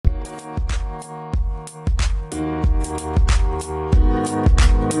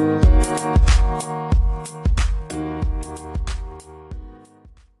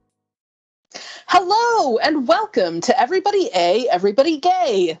Welcome to Everybody A, Everybody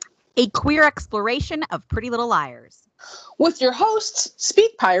Gay, a queer exploration of Pretty Little Liars. With your hosts,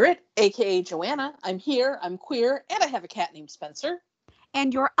 Speak Pirate, aka Joanna. I'm here, I'm queer, and I have a cat named Spencer.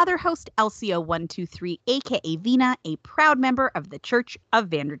 And your other host, LCO123, aka Vina, a proud member of the Church of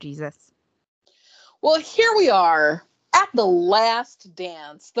Vanderjesus. Well, here we are at the last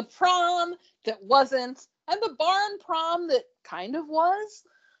dance, the prom that wasn't, and the barn prom that kind of was.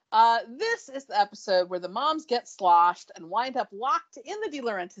 This is the episode where the moms get sloshed and wind up locked in the De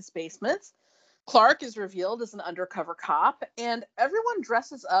Laurentiis basement. Clark is revealed as an undercover cop, and everyone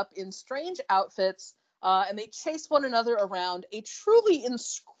dresses up in strange outfits, and they chase one another around a truly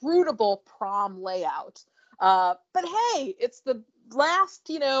inscrutable prom layout. But hey, it's the last,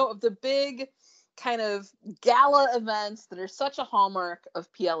 of the big kind of gala events that are such a hallmark of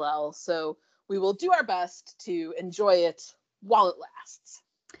PLL, so we will do our best to enjoy it while it lasts.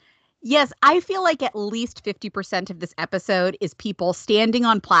 Yes, I feel like at least 50% of this episode is people standing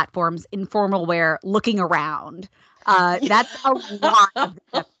on platforms in formal wear, looking around. That's a lot of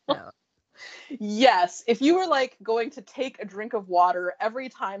the episode. Yes, if you were going to take a drink of water every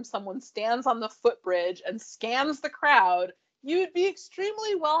time someone stands on the footbridge and scans the crowd, you would be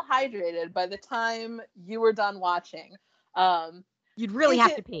extremely well hydrated by the time you were done watching. You'd really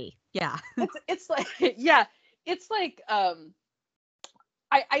have to pee. Yeah.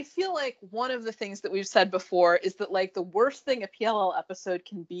 I feel like one of the things that we've said before is that the worst thing a PLL episode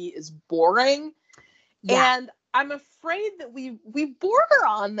can be is boring. Yeah. And I'm afraid that we border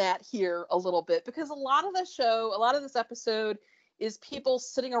on that here a little bit, because a lot of this episode is people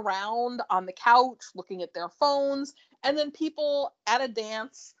sitting around on the couch looking at their phones, and then people at a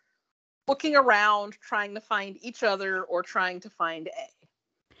dance looking around trying to find each other or trying to find A.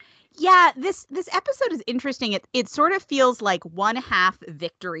 Yeah, this episode is interesting. It sort of feels like one half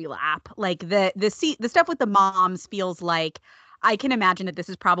victory lap. Like the stuff with the moms feels like, I can imagine that this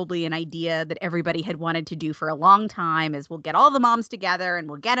is probably an idea that everybody had wanted to do for a long time, is we'll get all the moms together and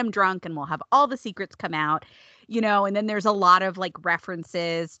we'll get them drunk and we'll have all the secrets come out, and then there's a lot of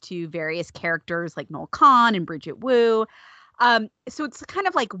references to various characters like Noel Kahn and Bridget Wu. So it's kind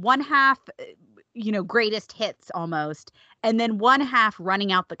of like one half, greatest hits almost, and then one half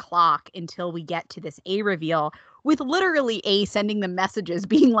running out the clock until we get to this A reveal, with literally A sending them messages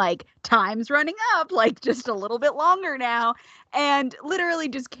being like, time's running up, just a little bit longer now. And literally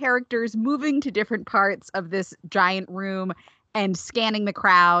just characters moving to different parts of this giant room and scanning the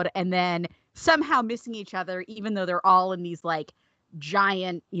crowd, and then somehow missing each other, even though they're all in these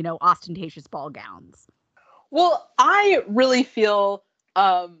giant, ostentatious ball gowns. Well, I really feel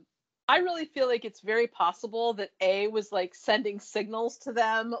like it's very possible that A was sending signals to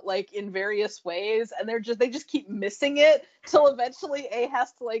them in various ways, and they just keep missing it till eventually A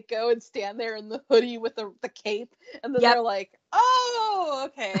has to go and stand there in the hoodie with the cape, and then they're like, oh,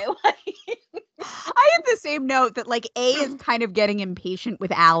 okay. I had the same note that A is kind of getting impatient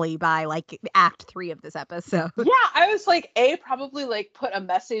with Allie by act 3 of this episode. Yeah, I was A probably put a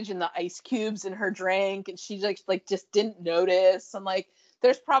message in the ice cubes in her drink, and she just didn't notice, and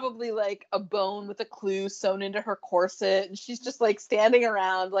there's probably a bone with a clue sewn into her corset, and she's just standing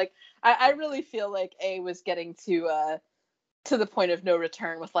around. I really feel A was getting to the point of no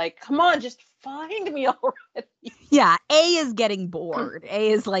return with come on, just find me already. Yeah, A is getting bored.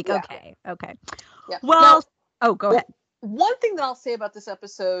 A is okay. Yeah. Well, go ahead. One thing that I'll say about this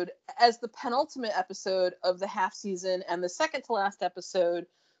episode, as the penultimate episode of the half season and the second to last episode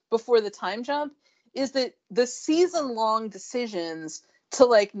before the time jump, is that the season-long decisions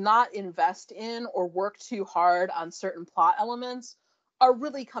to not invest in or work too hard on certain plot elements are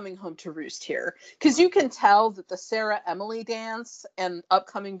really coming home to roost here. Because you can tell that the Sarah-Emily dance and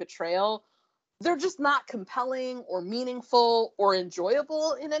upcoming betrayal, they're just not compelling or meaningful or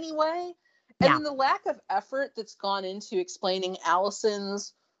enjoyable in any way. And then the lack of effort that's gone into explaining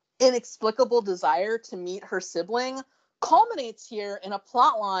Allison's inexplicable desire to meet her sibling culminates here in a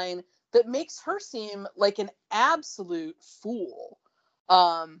plot line that makes her seem like an absolute fool.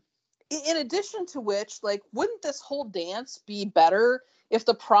 In addition to which, wouldn't this whole dance be better if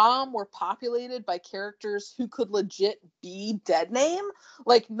the prom were populated by characters who could legit be dead name?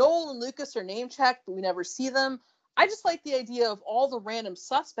 Noel and Lucas are name checked, but we never see them. I just like the idea of all the random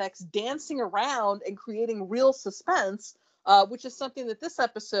suspects dancing around and creating real suspense, which is something that this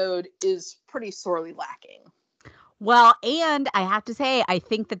episode is pretty sorely lacking. Well, and I have to say, I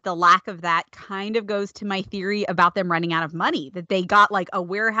think that the lack of that kind of goes to my theory about them running out of money, that they got a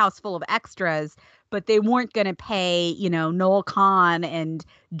warehouse full of extras, but they weren't going to pay, Noel Kahn and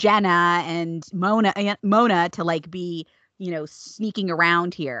Jenna and Mona to be, sneaking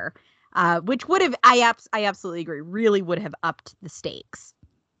around here. which would have, I absolutely agree, really would have upped the stakes.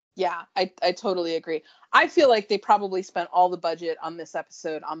 Yeah, I totally agree. I feel like they probably spent all the budget on this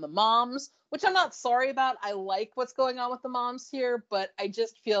episode on the moms, which I'm not sorry about. I like what's going on with the moms here, but I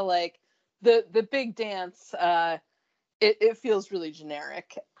just feel like the big dance, it feels really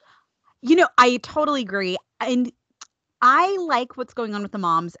generic. I totally agree. And I like what's going on with the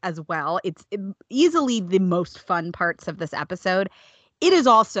moms as well. It's easily the most fun parts of this episode. It is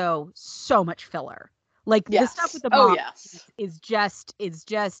also so much filler. Like the stuff with the moms is just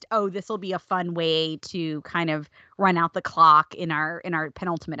oh, this will be a fun way to kind of run out the clock in our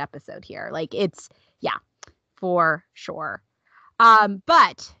penultimate episode here. Like it's for sure.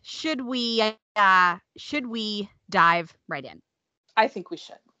 But should we dive right in? I think we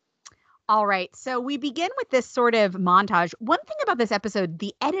should. All right. So we begin with this sort of montage. One thing about this episode,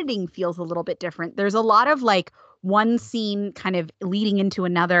 the editing feels a little bit different. There's a lot of like one scene kind of leading into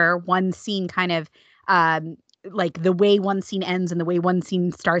another, one scene kind of like the way one scene ends and the way one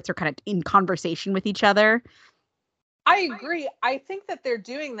scene starts are kind of in conversation with each other. I agree. I think that they're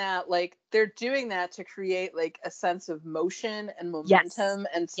doing that to create like a sense of motion and momentum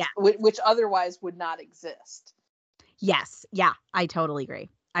which otherwise would not exist. Yes. Yeah, I totally agree.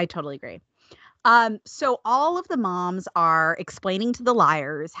 So all of the moms are explaining to the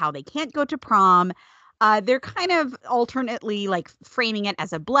liars how they can't go to prom. They're kind of alternately like framing it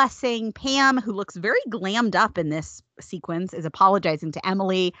as a blessing. Pam, who looks very glammed up in this sequence, is apologizing to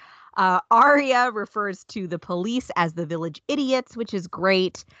Emily. Aria refers to the police as the village idiots, which is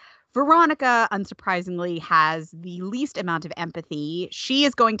great. Veronica, unsurprisingly, has the least amount of empathy. She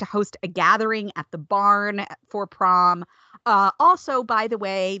is going to host a gathering at the barn for prom. Also, by the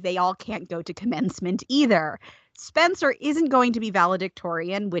way, they all can't go to commencement either. Spencer isn't going to be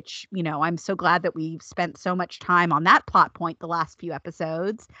valedictorian, which, I'm so glad that we've spent so much time on that plot point the last few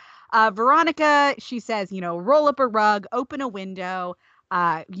episodes. Veronica, she says, roll up a rug, open a window.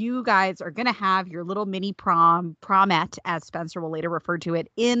 You guys are going to have your little mini promette, as Spencer will later refer to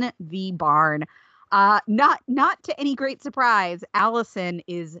it, in the barn. Not to any great surprise, Allison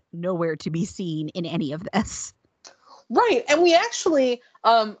is nowhere to be seen in any of this. Right. And we actually,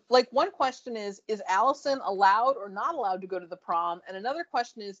 one question is Allison allowed or not allowed to go to the prom? And another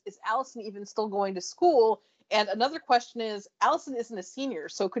question is Allison even still going to school? And another question is, Allison isn't a senior,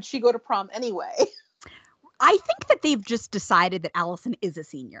 so could she go to prom anyway? I think that they've just decided that Allison is a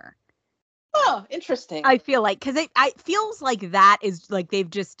senior. Oh, interesting. I feel like, because it feels like that is like they've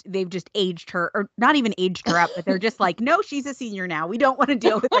just aged her, or not even aged her up, but they're just like, no, she's a senior now. We don't want to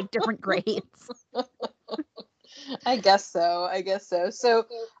deal with like different grades. I guess so. So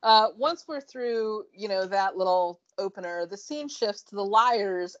once we're through, that little opener, the scene shifts to the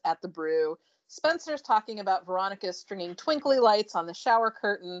liars at the brew. Spencer's talking about Veronica stringing twinkly lights on the shower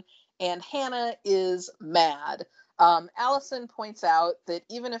curtain, and Hannah is mad. Allison points out that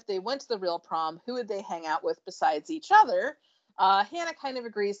even if they went to the real prom, who would they hang out with besides each other? Hannah kind of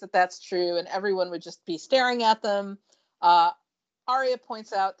agrees that that's true, and everyone would just be staring at them. Aria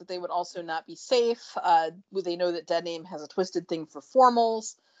points out that they would also not be safe. They know that Dead Name has a twisted thing for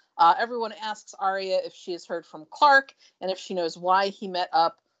formals. Everyone asks Aria if she has heard from Clark and if she knows why he met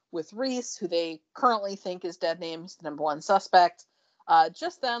up with Reese, who they currently think is Dead Name's number one suspect.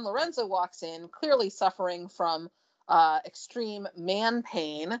 Just then, Lorenzo walks in, clearly suffering from extreme man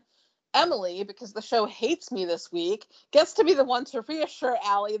pain. Emily, because the show hates me this week, gets to be the one to reassure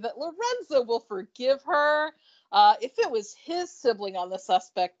Allie that Lorenzo will forgive her. If it was his sibling on the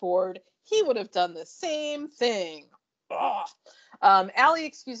suspect board, he would have done the same thing. Allie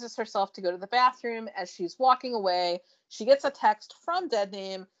excuses herself to go to the bathroom. As she's walking away, she gets a text from Dead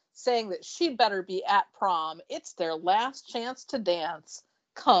Name saying that she'd better be at prom. It's their last chance to dance.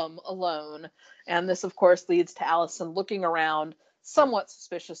 Come alone. And this, of course, leads to Allison looking around somewhat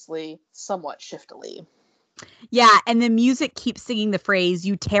suspiciously, somewhat shiftily. Yeah, and the music keeps singing the phrase,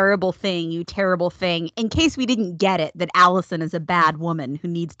 you terrible thing, in case we didn't get it, that Allison is a bad woman who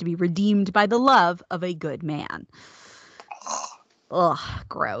needs to be redeemed by the love of a good man. Ugh,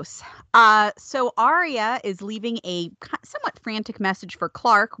 gross. So Aria is leaving a somewhat frantic message for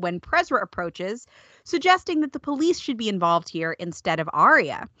Clark when Prezra approaches, suggesting that the police should be involved here instead of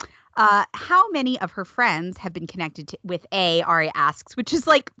Aria. How many of her friends have been connected with Aria asks, which is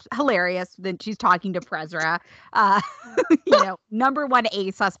like hilarious that she's talking to Prezra, number one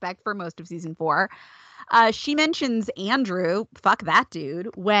A suspect for most of season 4. She mentions Andrew, fuck that dude,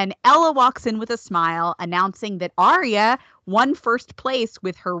 when Ella walks in with a smile announcing that Aria won first place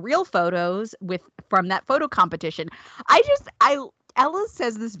with her real photos from that photo competition. Ella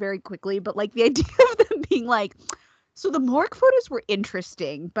says this very quickly, but like the idea of them being like, So the morgue photos were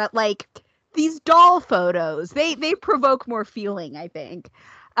interesting, but like these doll photos, they provoke more feeling, I think.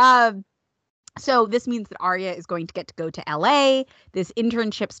 Um, so this means that Arya is going to get to go to LA. This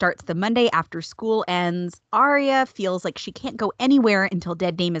internship starts the Monday after school ends. Arya feels like she can't go anywhere until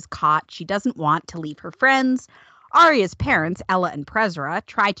Dead Name is caught. She doesn't want to leave her friends. Arya's parents, Ella and Prezra,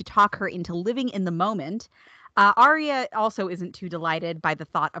 try to talk her into living in the moment. Arya also isn't too delighted by the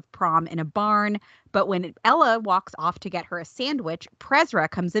thought of prom in a barn, but when Ella walks off to get her a sandwich, Prezra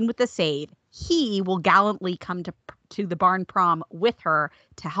comes in with the save. He will gallantly come to the barn prom with her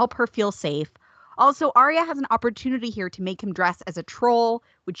to help her feel safe. Also, Arya has an opportunity here to make him dress as a troll,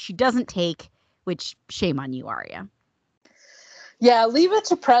 which she doesn't take, which shame on you, Arya. Yeah, leave it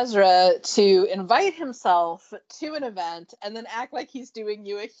to Prezra to invite himself to an event and then act like he's doing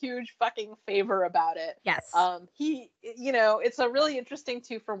you a huge fucking favor about it. Yes. It's a really interesting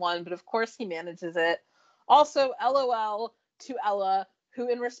 2-for-1, but of course he manages it. Also, LOL to Ella, who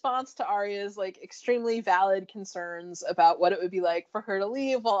in response to Arya's like extremely valid concerns about what it would be like for her to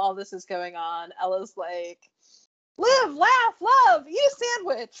leave while all this is going on, Ella's like, live, laugh, love, eat a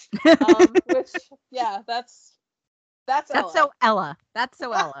sandwich. Which, yeah, that's Ella. So Ella. That's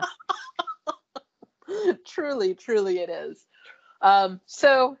so Ella. Truly it is.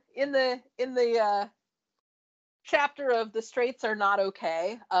 So in the chapter of the straights are not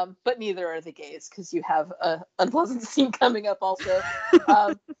okay, but neither are the gays, because you have an unpleasant scene coming up also.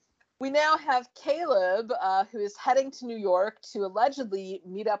 We now have Caleb, who is heading to New York to allegedly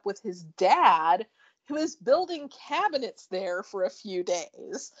meet up with his dad, who is building cabinets there for a few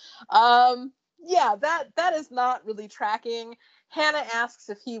days. Yeah, that is not really tracking. Hannah asks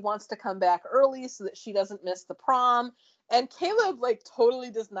if he wants to come back early so that she doesn't miss the prom. And Caleb, like, totally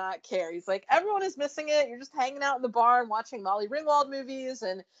does not care. He's like, everyone is missing it. You're just hanging out in the barn watching Molly Ringwald movies,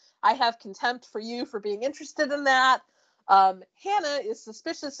 and I have contempt for you for being interested in that. Hannah is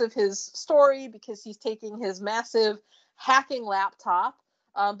suspicious of his story because he's taking his massive hacking laptop.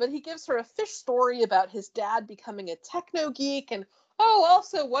 But he gives her a fish story about his dad becoming a techno geek, and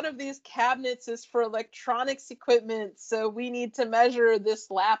also one of these cabinets is for electronics equipment, so we need to measure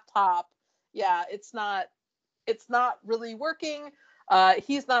this laptop. Yeah, it's not really working.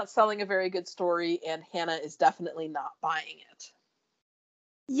 He's not selling a very good story, and Hannah is definitely not buying it.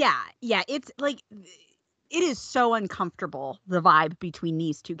 Yeah, it's like, it is so uncomfortable, the vibe between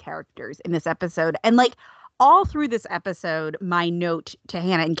these two characters in this episode. And like all through this episode, my note to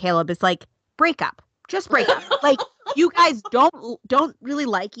Hannah and Caleb is like, break up. Just break up. Like, you guys don't really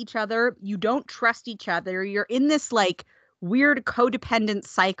like each other. You don't trust each other. You're in this like weird codependent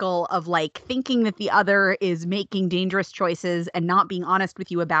cycle of like thinking that the other is making dangerous choices and not being honest with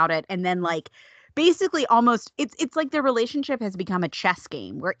you about it. And then like basically almost it's like their relationship has become a chess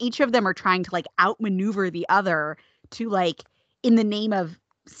game where each of them are trying to like outmaneuver the other to like in the name of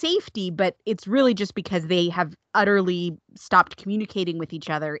safety, but it's really just because they have utterly stopped communicating with each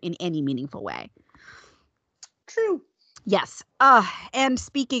other in any meaningful way. True. Yes. And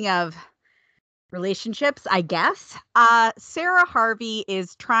speaking of relationships, I guess, Sarah Harvey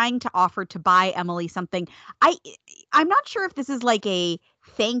is trying to offer to buy Emily something. I'm not sure if this is like a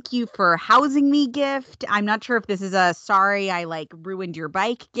thank you for housing me gift. I'm not sure if this is a sorry I like ruined your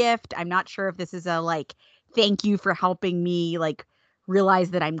bike gift. I'm not sure if this is a like thank you for helping me like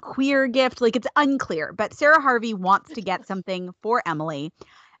realize that I'm queer gift. Like, it's unclear, but Sarah Harvey wants to get something for Emily.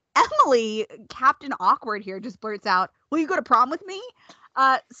 Emily, Captain Awkward here, just blurts out, "Will you go to prom with me?"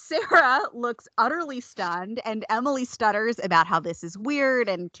 Sarah looks utterly stunned, and Emily stutters about how this is weird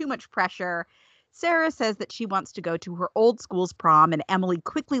and too much pressure. Sarah says that she wants to go to her old school's prom, and Emily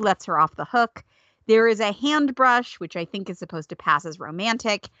quickly lets her off the hook. There is a hand brush, which I think is supposed to pass as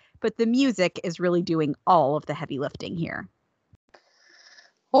romantic, but the music is really doing all of the heavy lifting here.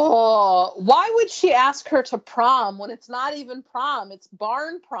 Oh, why would she ask her to prom when it's not even prom? It's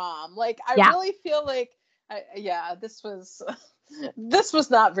barn prom. Like, I really feel like, this was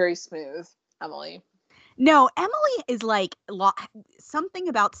not very smooth, Emily. No, Emily is like, something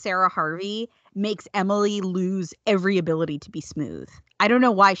about Sarah Harvey makes Emily lose every ability to be smooth. I don't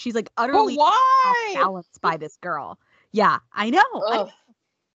know why. She's like utterly balanced by this girl. Yeah, I know.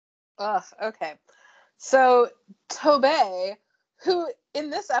 Ugh, okay. So Tobey, who in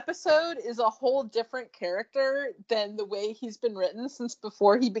this episode is a whole different character than the way he's been written since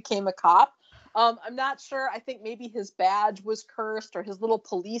before he became a cop. I'm not sure. I think maybe his badge was cursed, or his little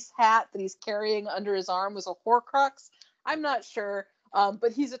police hat that he's carrying under his arm was a Horcrux. I'm not sure.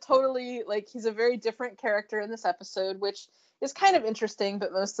 But he's he's a very different character in this episode, which is kind of interesting,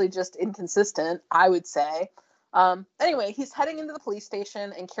 but mostly just inconsistent, I would say. Anyway, he's heading into the police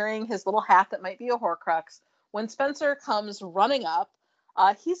station and carrying his little hat that might be a Horcrux, when Spencer comes running up.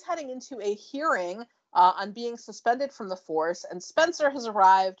 He's heading into a hearing on being suspended from the force, and Spencer has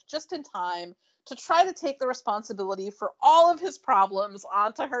arrived just in time to try to take the responsibility for all of his problems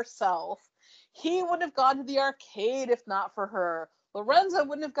onto herself. He wouldn't have gone to the arcade if not for her. Lorenzo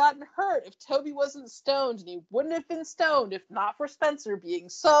wouldn't have gotten hurt if Toby wasn't stoned, and he wouldn't have been stoned if not for Spencer being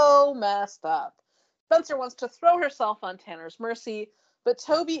so messed up. Spencer wants to throw herself on Tanner's mercy, but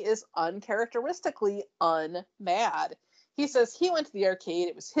Toby is uncharacteristically unmad. He says he went to the arcade,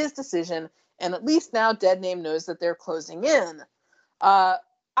 it was his decision, and at least now Deadname knows that they're closing in.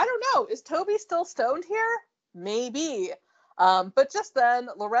 I don't know, is Toby still stoned here? Maybe. But just then,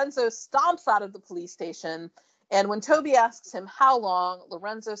 Lorenzo stomps out of the police station, and when Toby asks him how long,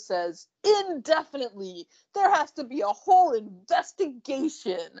 Lorenzo says, indefinitely. There has to be a whole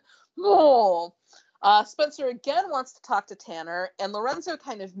investigation. Oh. Spencer again wants to talk to Tanner, and Lorenzo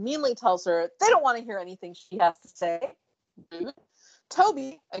kind of meanly tells her they don't want to hear anything she has to say. Rude.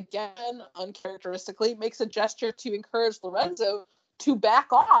 Toby, again, uncharacteristically, makes a gesture to encourage Lorenzo to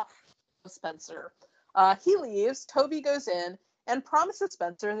back off Spencer. He leaves, Toby goes in, and promises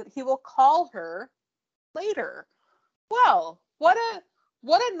Spencer that he will call her later. Well, what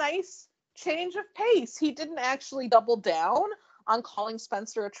a nice change of pace. He didn't actually double down on calling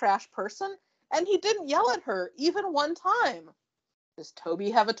Spencer a trash person, and he didn't yell at her even one time. Does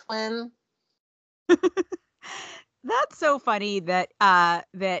Toby have a twin? That's so funny that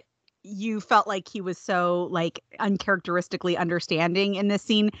that you felt like he was so like uncharacteristically understanding in this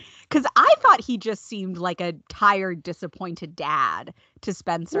scene, because I thought he just seemed like a tired, disappointed dad to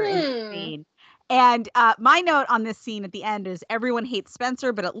Spencer in this scene. And my note on this scene at the end is everyone hates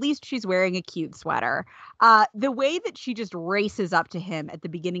Spencer, but at least she's wearing a cute sweater. The way that she just races up to him at the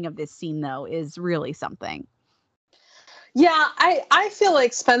beginning of this scene, though, is really something. Yeah, I feel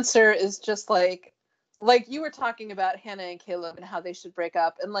like Spencer is just like you were talking about Hannah and Caleb and how they should break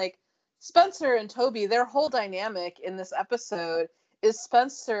up. And like Spencer and Toby, their whole dynamic in this episode is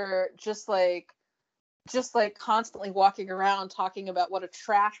Spencer just like constantly walking around talking about what a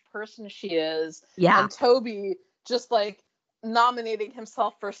trash person she is. Yeah. And Toby just like nominating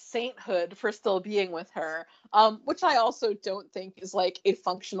himself for sainthood for still being with her, which I also don't think is like a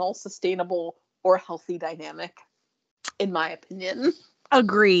functional, sustainable, or healthy dynamic, in my opinion.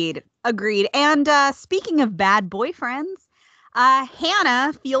 Agreed. And speaking of bad boyfriends,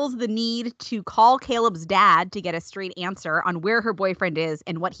 Hannah feels the need to call Caleb's dad to get a straight answer on where her boyfriend is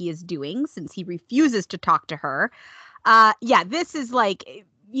and what he is doing, since he refuses to talk to her. Yeah, this is like,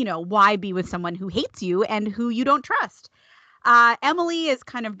 why be with someone who hates you and who you don't trust? Emily is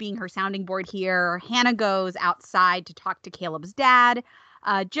kind of being her sounding board here. Hannah goes outside to talk to Caleb's dad.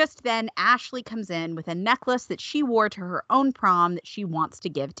 Just then, Ashley comes in with a necklace that she wore to her own prom that she wants to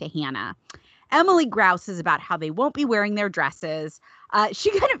give to Hannah. Emily grouses about how they won't be wearing their dresses.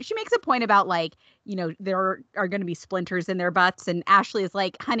 She makes a point about like, there are going to be splinters in their butts. And Ashley is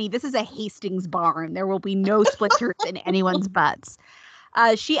like, honey, this is a Hastings barn. There will be no splinters in anyone's butts.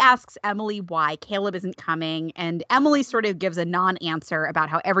 She asks Emily why Caleb isn't coming, and Emily sort of gives a non-answer about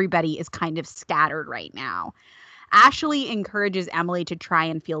how everybody is kind of scattered right now. Ashley encourages Emily to try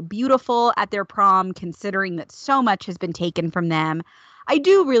and feel beautiful at their prom, considering that so much has been taken from them. I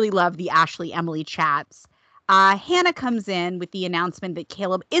do really love the Ashley-Emily chats. Hannah comes in with the announcement that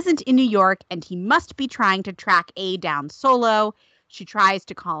Caleb isn't in New York and he must be trying to track A down solo. She tries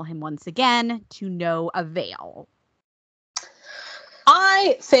to call him once again, to no avail.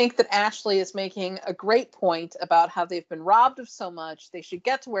 I think that Ashley is making a great point about how they've been robbed of so much. They should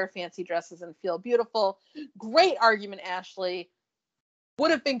get to wear fancy dresses and feel beautiful. Great argument, Ashley. Would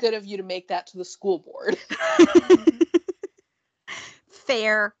have been good of you to make that to the school board.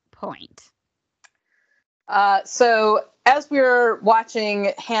 Fair point. So as we're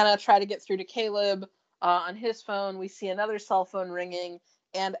watching Hannah try to get through to Caleb on his phone, we see another cell phone ringing,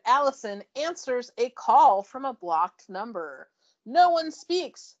 and Allison answers a call from a blocked number. No one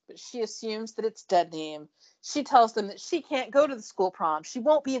speaks, but she assumes that it's Deadname. She tells them that she can't go to the school prom. She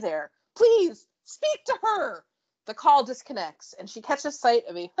won't be there. Please, speak to her. The call disconnects, and she catches sight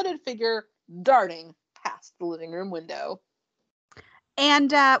of a hooded figure darting past the living room window.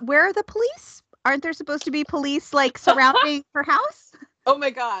 And where are the police? Aren't there supposed to be police, like, surrounding her house? Oh my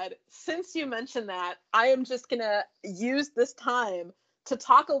God. Since you mentioned that, I am just going to use this time to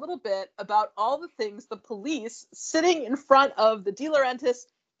talk a little bit about all the things the police sitting in front of the De Laurentiis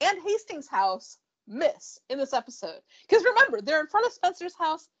and Hastings house miss in this episode. Because remember, they're in front of Spencer's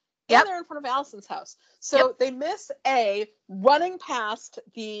house and they're in front of Allison's house. So they miss A, running past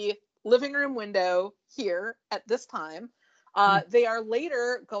the living room window here at this time. They are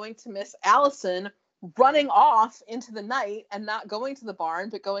later going to miss Allison running off into the night and not going to the barn,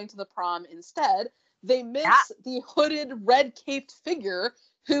 but going to the prom instead. They miss the hooded, red-caped figure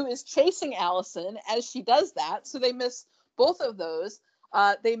who is chasing Allison as she does that. So they miss both of those.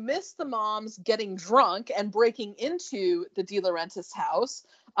 They miss the moms getting drunk and breaking into the De Laurentiis house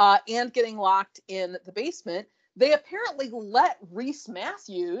and getting locked in the basement. They apparently let Rhys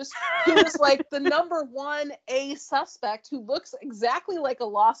Matthews, who is like the number one A suspect, who looks exactly like a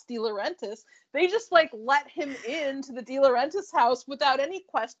lost De Laurentiis, they just like let him into the De Laurentiis house without any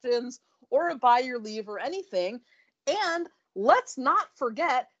questions or a by your leave or anything. And let's not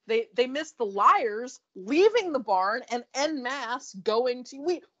forget, they missed the liars leaving the barn and en masse going to,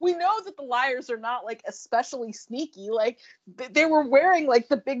 we know that the liars are not like especially sneaky, like they were wearing like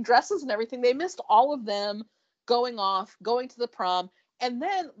the big dresses and everything. They missed all of them going off, going to the prom. And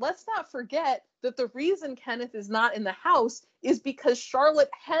then let's not forget that the reason Kenneth is not in the house is because Charlotte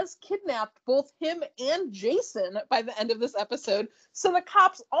has kidnapped both him and Jason by the end of this episode. So the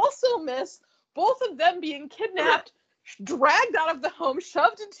cops also miss both of them being kidnapped, dragged out of the home,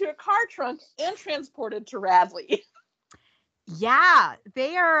 shoved into a car trunk, and transported to Radley. Yeah,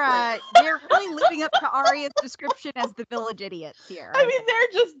 they're really living up to Aria's description as the village idiots here. I mean,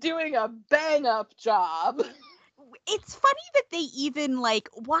 they're just doing a bang up job. It's funny that they even like,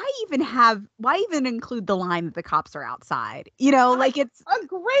 why even include the line that the cops are outside? You know, like it's a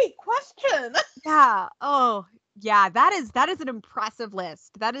great question. Yeah. Oh, yeah. That is an impressive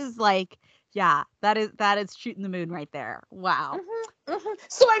list. That is like, yeah, that is shooting the moon right there. Wow. Mm-hmm, mm-hmm.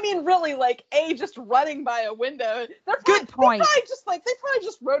 So I mean, really, like just running by a window. Good point. They probably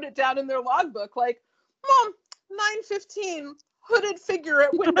just wrote it down in their logbook, like, Mom, 9:15, hooded figure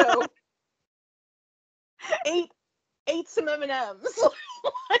at window. ate some M&Ms.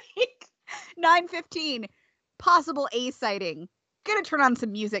 Like 9:15, possible A sighting. Gonna turn on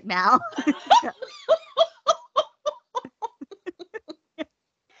some music now.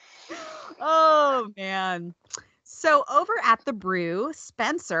 Oh man. So over at the Brew,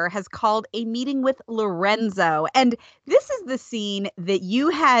 Spencer has called a meeting with Lorenzo. And this is the scene that you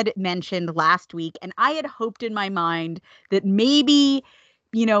had mentioned last week. And I had hoped in my mind that maybe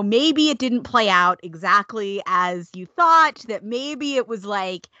it didn't play out exactly as you thought, that maybe it was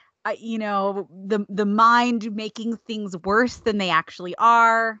like, the mind making things worse than they actually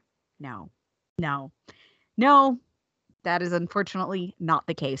are. No. That is unfortunately not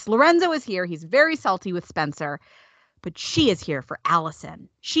the case. Lorenzo is here. He's very salty with Spencer, but she is here for Allison.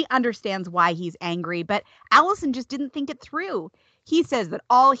 She understands why he's angry, but Allison just didn't think it through. He says that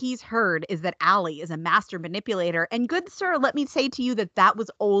all he's heard is that Allie is a master manipulator. And good sir, let me say to you that was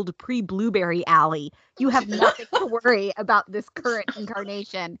old pre-Blueberry Allie. You have nothing to worry about this current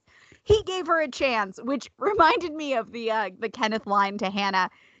incarnation. He gave her a chance, which reminded me of the Kenneth line to Hannah.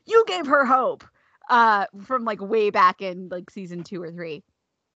 You gave her hope. From like way back in like season 2 or 3.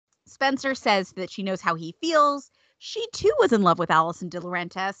 Spencer says that she knows how he feels. She too was in love with Allison De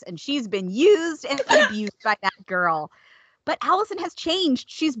Laurentiis, and she's been used and abused by that girl. But Allison has changed.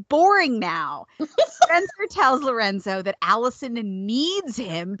 She's boring now. Spencer tells Lorenzo that Allison needs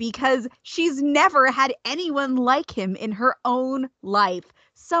him because she's never had anyone like him in her own life.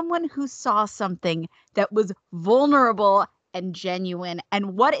 Someone who saw something that was vulnerable and genuine.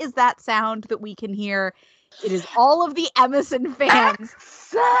 And what is that sound that we can hear? It is all of the Emerson fans,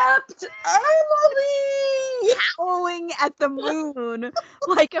 except Emily, howling at the moon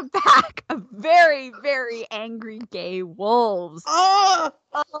like a pack of very, very angry gay wolves.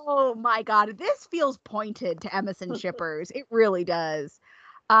 Oh my God. This feels pointed to Emerson shippers. It really does.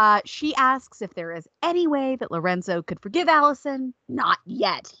 She asks if there is any way that Lorenzo could forgive Allison. Not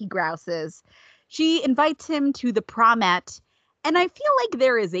yet, he grouses. She invites him to the promette, and I feel like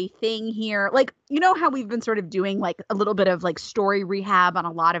there is a thing here. Like, you know how we've been sort of doing like a little bit of like story rehab on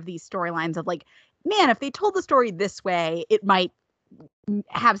a lot of these storylines of like, man, if they told the story this way, it might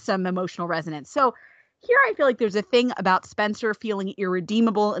have some emotional resonance. So here I feel like there's a thing about Spencer feeling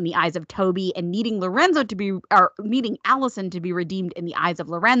irredeemable in the eyes of Toby and needing Allison to be redeemed in the eyes of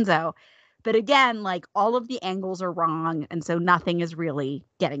Lorenzo. But again, like all of the angles are wrong, and so nothing is really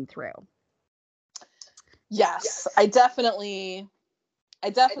getting through. Yes, I definitely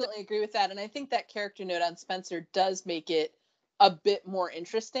agree with that. And I think that character note on Spencer does make it a bit more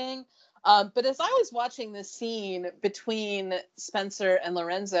interesting. But as I was watching this scene between Spencer and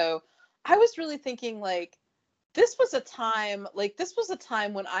Lorenzo, I was really thinking like, this was a time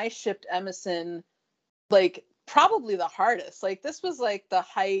when I shipped Emerson like probably the hardest. Like this was like the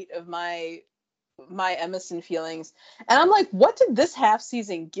height of my my Emerson feelings. And I'm like, what did this half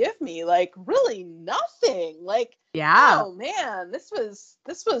season give me? Like, really nothing. Like, Yeah. oh man, this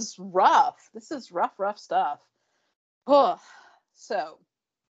was rough. This is rough stuff. Oh, so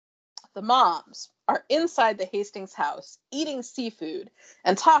the moms are inside the Hastings house eating seafood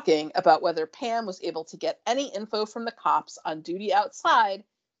and talking about whether Pam was able to get any info from the cops on duty outside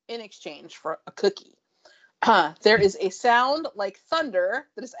in exchange for a cookie. There is a sound like thunder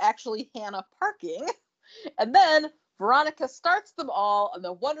that is actually Hannah parking. And then Veronica starts them all on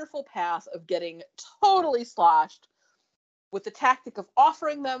the wonderful path of getting totally sloshed with the tactic of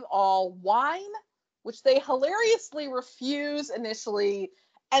offering them all wine, which they hilariously refuse initially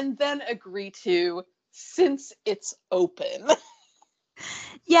and then agree to since it's open.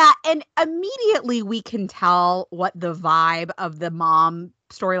 Yeah, and immediately we can tell what the vibe of the mom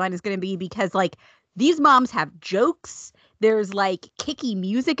storyline is going to be because, like, these moms have jokes. There's, like, kicky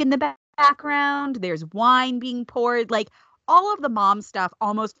music in the background. There's wine being poured. Like, all of the mom stuff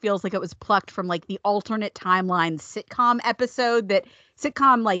almost feels like it was plucked from, like, the alternate timeline sitcom episode that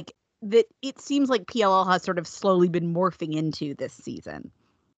it seems like PLL has sort of slowly been morphing into this season.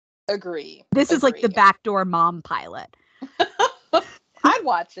 Agree. This is like the backdoor mom pilot. I'd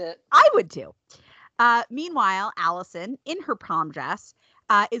watch it. I would too. Meanwhile, Allison, in her prom dress,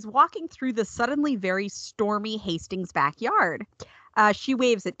 is walking through the suddenly very stormy Hastings backyard. She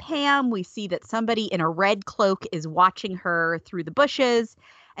waves at Pam. We see that somebody in a red cloak is watching her through the bushes.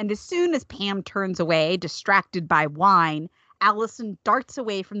 And as soon as Pam turns away, distracted by wine, Allison darts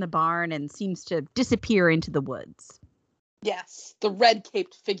away from the barn and seems to disappear into the woods. Yes, the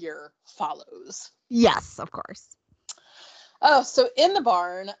red-caped figure follows. Yes, of course. Oh, so in the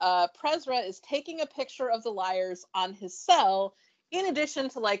barn, Prezra is taking a picture of the liars on his cell, in addition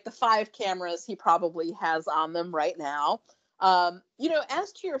to like the 5 cameras he probably has on them right now.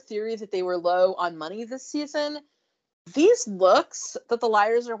 As to your theory that they were low on money this season, these looks that the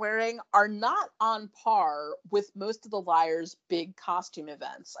liars are wearing are not on par with most of the liars' big costume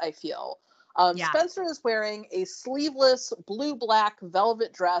events, I feel. Yeah. Spencer is wearing a sleeveless blue-black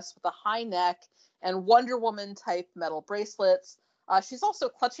velvet dress with a high neck and Wonder Woman type metal bracelets. She's also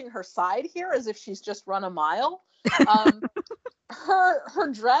clutching her side here as if she's just run a mile. Her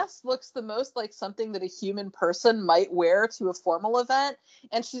dress looks the most like something that a human person might wear to a formal event,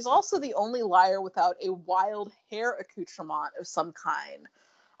 and she's also the only liar without a wild hair accoutrement of some kind.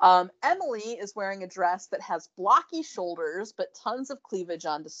 Emily is wearing a dress that has blocky shoulders but tons of cleavage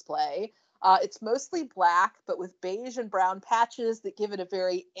on display. It's mostly black, but with beige and brown patches that give it a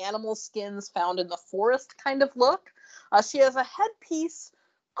very animal skins found in the forest kind of look. She has a headpiece,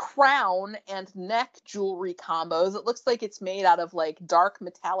 crown, and neck jewelry combo that looks like it's made out of like dark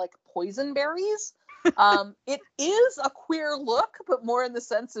metallic poison berries. It is a queer look, but more in the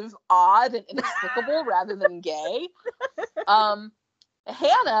sense of odd and inexplicable rather than gay.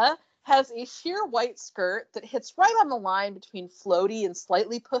 Hannah has a sheer white skirt that hits right on the line between floaty and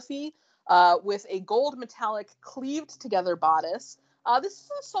slightly puffy, with a gold metallic cleaved together bodice. This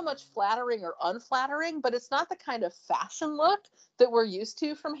isn't so much flattering or unflattering, but it's not the kind of fashion look that we're used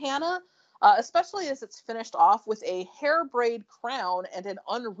to from Hannah, especially as it's finished off with a hair braid crown and an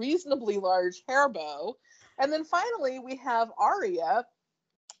unreasonably large hair bow. And then finally, we have Aria,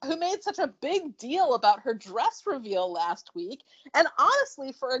 who made such a big deal about her dress reveal last week. And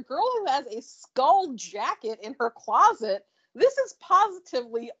honestly, for a girl who has a skull jacket in her closet, this is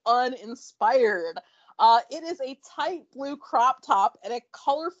positively uninspired. It is a tight blue crop top and a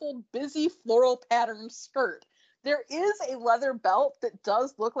colorful, busy floral patterned skirt. There is a leather belt that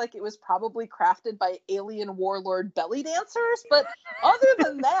does look like it was probably crafted by alien warlord belly dancers, but other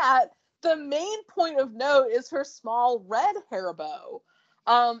than that, the main point of note is her small red hair bow.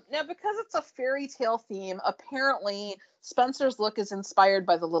 Now, because it's a fairy tale theme, apparently Spencer's look is inspired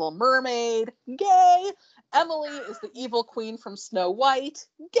by The Little Mermaid. Gay. Emily is the evil queen from Snow White.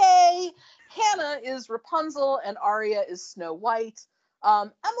 Gay. Hannah is Rapunzel and Aria is Snow White.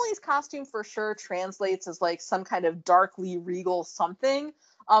 Emily's costume for sure translates as like some kind of darkly regal something.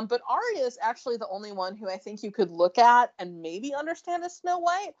 But Aria is actually the only one who I think you could look at and maybe understand as Snow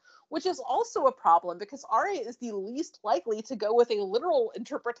White, which is also a problem because Aria is the least likely to go with a literal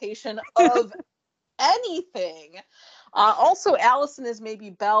interpretation of anything. Also, Allison is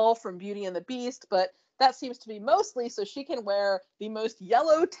maybe Belle from Beauty and the Beast, but that seems to be mostly so she can wear the most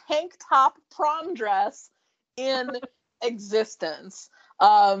yellow tank top prom dress in existence.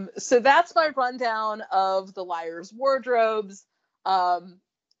 So that's my rundown of the liars' wardrobes.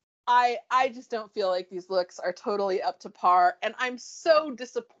 I just don't feel like these looks are totally up to par, and I'm so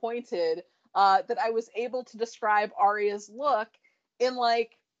disappointed that I was able to describe Aria's look in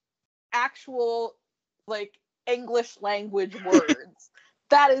like actual like English language words.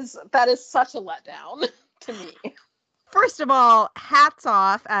 That is such a letdown to me. First of all, hats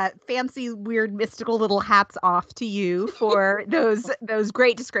off, fancy, weird, mystical little hats off to you for those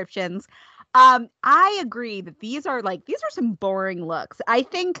great descriptions. I agree that these are some boring looks. I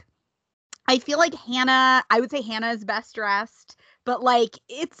feel like Hannah, I would say Hannah is best dressed, but like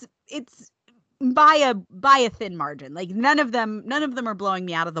it's by a thin margin. Like none of them are blowing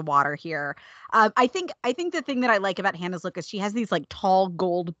me out of the water here. I think the thing that I like about Hannah's look is she has these like tall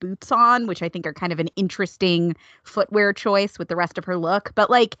gold boots on, which I think are kind of an interesting footwear choice with the rest of her look.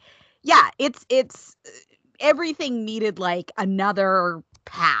 But like, yeah, it's everything needed like another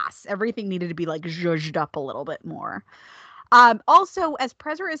pass. Everything needed to be like zhuzhed up a little bit more. Also, as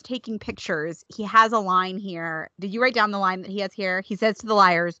Prezra is taking pictures, he has a line here. Did you write down the line that he has here? He says to the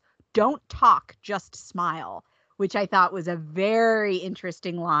liars, "Don't talk, just smile," which I thought was a very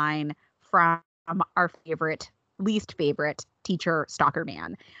interesting line from our least favorite teacher, Stalker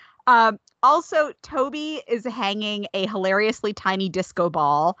Man. Also, Toby is hanging a hilariously tiny disco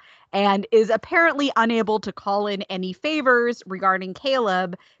ball and is apparently unable to call in any favors regarding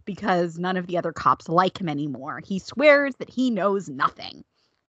Caleb because none of the other cops like him anymore. He swears that he knows nothing.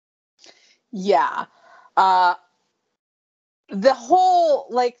 Yeah. The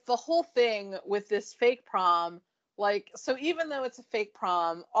whole thing with this fake prom, like, so even though it's a fake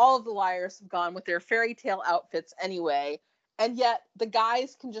prom, all of the liars have gone with their fairy tale outfits anyway, and yet the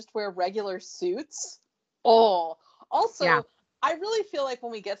guys can just wear regular suits. Oh, also, yeah. I really feel like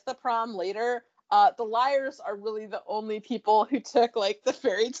when we get to the prom later, the liars are really the only people who took like the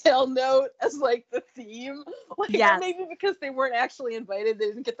fairy tale note as like the theme. Like, yes. Maybe because they weren't actually invited, they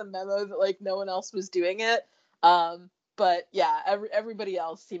didn't get the memo that like no one else was doing it. But yeah, everybody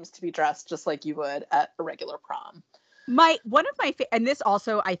else seems to be dressed just like you would at a regular prom. And this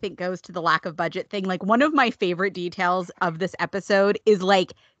also I think goes to the lack of budget thing. Like one of my favorite details of this episode is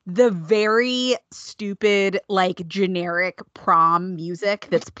like the very stupid, like generic prom music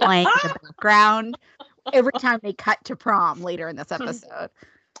that's playing in the background every time they cut to prom later in this episode.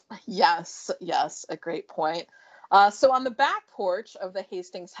 Yes, a great point. So on the back porch of the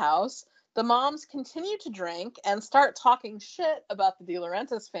Hastings house, the moms continue to drink and start talking shit about the De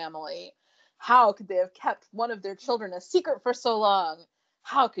Laurentiis family. How could they have kept one of their children a secret for so long?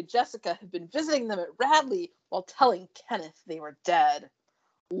 How could Jessica have been visiting them at Radley while telling Kenneth they were dead?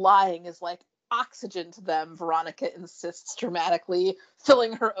 Lying is like oxygen to them, Veronica insists dramatically,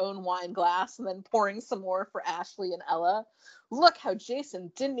 filling her own wine glass and then pouring some more for Ashley and Ella. Look how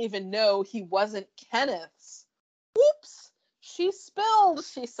Jason didn't even know he wasn't Kenneth's. Oops! She spilled,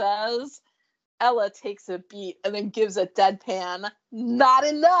 she says. Ella takes a beat and then gives a deadpan. Not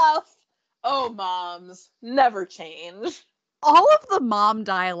enough! Oh, moms, never change. All of the mom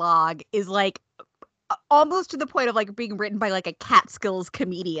dialogue is like almost to the point of like being written by like a Catskills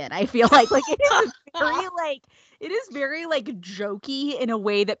comedian. I feel like it is very like jokey in a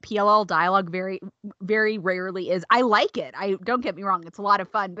way that PLL dialogue very, very rarely is. I like it. I don't get me wrong. It's a lot of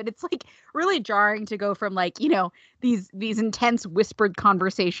fun, but it's like really jarring to go from like, you know, these intense whispered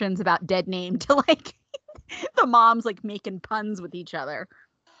conversations about dead name to like the moms like making puns with each other.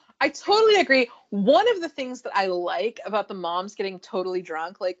 I totally agree. One of the things that I like about the moms getting totally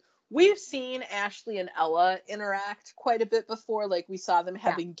drunk, like we've seen Ashley and Ella interact quite a bit before. Like we saw them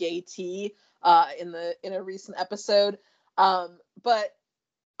having gay tea in a recent episode. But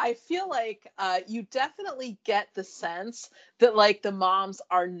I feel like you definitely get the sense that like the moms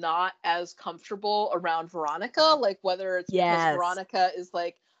are not as comfortable around Veronica, like whether it's because Veronica is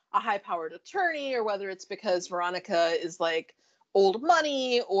like a high-powered attorney or whether it's because Veronica is like old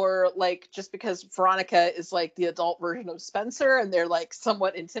money or like just because Veronica is like the adult version of Spencer and they're like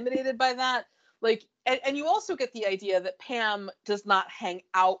somewhat intimidated by that. Like, and you also get the idea that Pam does not hang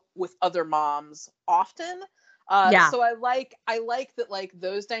out with other moms often. So I like that like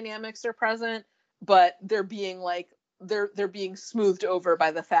those dynamics are present, but they're being like they're being smoothed over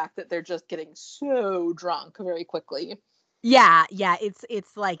by the fact that they're just getting so drunk very quickly. Yeah,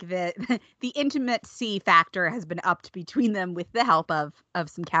 it's like the intimacy factor has been upped between them with the help of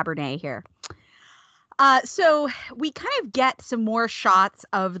some Cabernet here. So we kind of get some more shots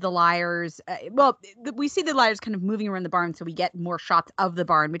of the liars. We see the liars kind of moving around the barn, so we get more shots of the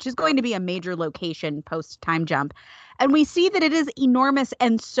barn, which is going to be a major location post time jump. And we see that it is enormous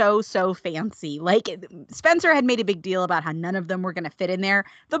and so fancy. Like Spencer had made a big deal about how none of them were going to fit in there.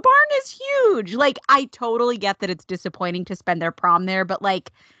 The barn is huge. Like I totally get that it's disappointing to spend their prom there, but like,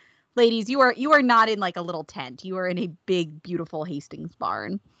 ladies, you are not in like a little tent. You are in a big, beautiful Hastings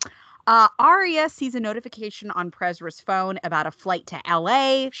barn. Arya sees a notification on Prezra's phone about a flight to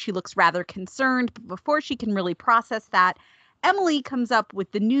LA. She looks rather concerned, but before she can really process that, Emily comes up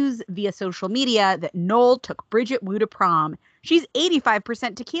with the news via social media that Noel took Bridget Wu to prom. She's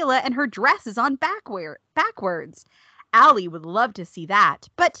 85% tequila and her dress is on backwards. Allie would love to see that,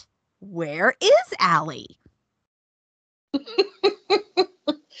 but where is Allie?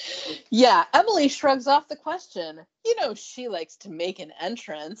 Yeah, Emily shrugs off the question. You know, she likes to make an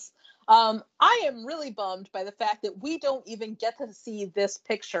entrance. I am really bummed by the fact that we don't even get to see this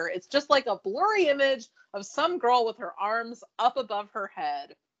picture. It's just like a blurry image of some girl with her arms up above her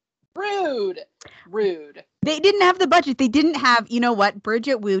head. Rude. They didn't have the budget. They didn't have, you know what?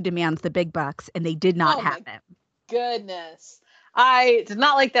 Bridget Wu demands the big bucks, and they did not have them. Goodness. I did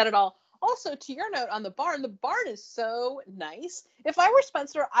not like that at all. Also, to your note on the barn is so nice. If I were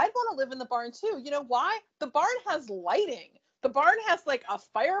Spencer, I'd want to live in the barn too. You know why? The barn has lighting. The barn has like a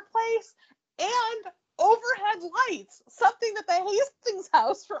fireplace and overhead lights, something that the Hastings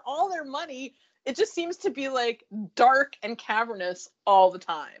house, for all their money, it just seems to be like dark and cavernous all the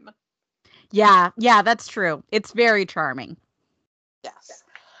time. Yeah, that's true. It's very charming. Yes.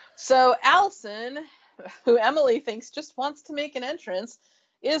 So Allison, who Emily thinks just wants to make an entrance,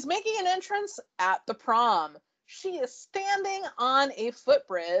 is making an entrance at the prom. She is standing on a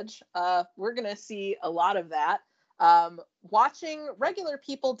footbridge. We're going to see a lot of that. Watching regular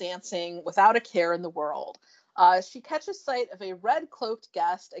people dancing without a care in the world. She catches sight of a red-cloaked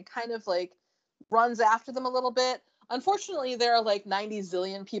guest and kind of like runs after them a little bit. Unfortunately, there are like 90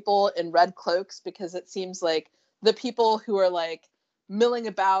 zillion people in red cloaks because it seems like the people who are like milling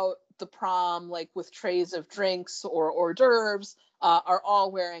about the prom, like with trays of drinks or hors d'oeuvres, are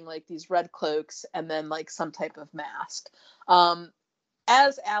all wearing like these red cloaks and then like some type of mask.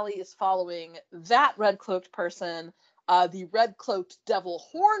 As Allie is following that red cloaked person, the red cloaked devil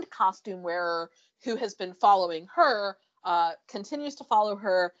horned costume wearer who has been following her continues to follow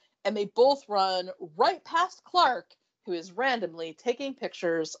her, and they both run right past Clark, who is randomly taking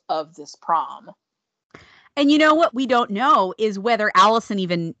pictures of this prom. And you know what we don't know is whether Allison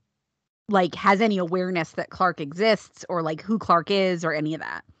even like has any awareness that Clark exists or like who Clark is or any of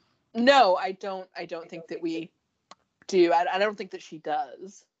that. No, I don't think that we do. I don't think that she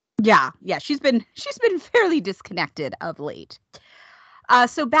does. Yeah, she's been fairly disconnected of late.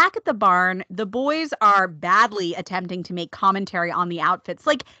 So back at the barn, the boys are badly attempting to make commentary on the outfits.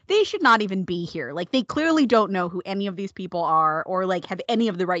 Like, they should not even be here. Like, they clearly don't know who any of these people are or like have any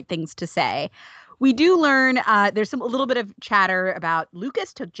of the right things to say. We do learn there's a little bit of chatter about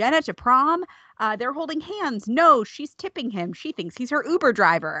Lucas took Jenna to prom. They're holding hands. No, she's tipping him. She thinks he's her Uber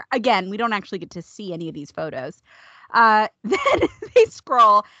driver. Again, we don't actually get to see any of these photos. Then they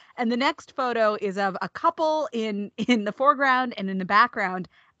scroll, and the next photo is of a couple in the foreground, and in the background,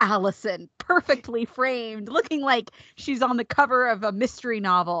 Allison, perfectly framed, looking like she's on the cover of a mystery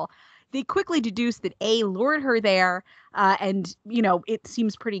novel. They quickly deduce that A lured her there, and, you know, it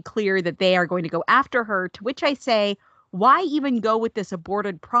seems pretty clear that they are going to go after her, to which I say, why even go with this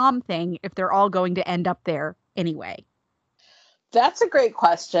aborted prom thing if they're all going to end up there anyway? That's a great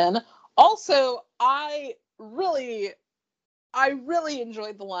question. Also, I really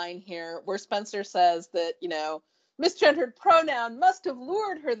enjoyed the line here where Spencer says that, you know, misgendered pronoun must have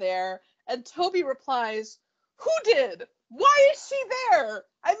lured her there. And Toby replies, who did? Why is she there?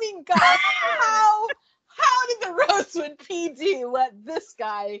 I mean, God, how did the Rosewood PD let this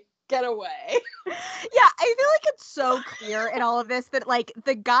guy get away? Yeah, I feel like it's so clear in all of this that like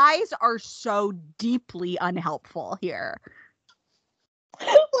the guys are so deeply unhelpful here.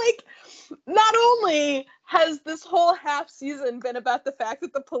 Like, not only has this whole half season been about the fact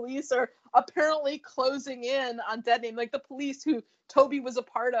that the police are apparently closing in on Dead Name, like the police who Toby was a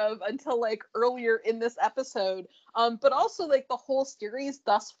part of until like earlier in this episode, but also like the whole series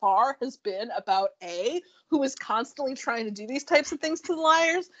thus far has been about A, who is constantly trying to do these types of things to the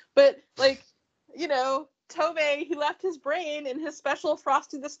liars, but like, you know, Toby, he left his brain in his special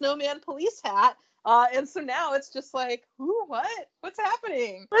Frosty the Snowman police hat. And so now it's just like, who, what? What's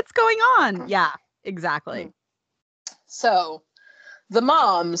happening? What's going on? Yeah, exactly. So the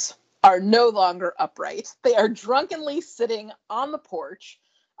moms are no longer upright. They are drunkenly sitting on the porch.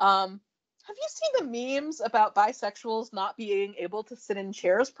 Have you seen the memes about bisexuals not being able to sit in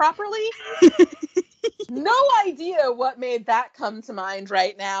chairs properly? No idea what made that come to mind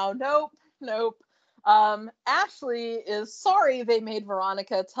right now. Nope. Ashley is sorry they made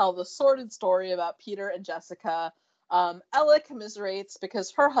Veronica tell the sordid story about Peter and Jessica. Ella commiserates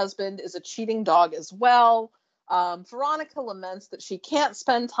because her husband is a cheating dog as well. Veronica laments that she can't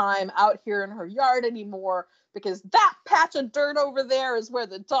spend time out here in her yard anymore because that patch of dirt over there is where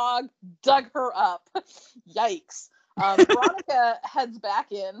the dog dug her up. Yikes. Veronica heads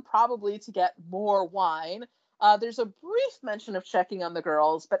back in, probably to get more wine. There's a brief mention of checking on the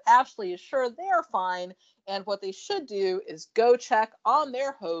girls, but Ashley is sure they're fine, and what they should do is go check on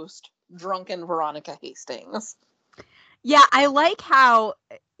their host, drunken Veronica Hastings. Yeah, I like how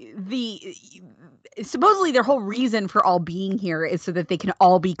supposedly their whole reason for all being here is so that they can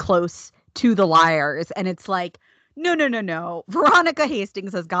all be close to the liars, and it's like, no. Veronica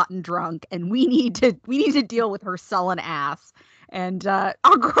Hastings has gotten drunk, and we need to deal with her sullen ass, and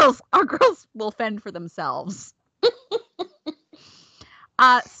our girls will fend for themselves.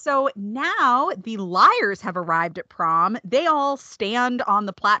 So now the liars have arrived at prom. They all stand on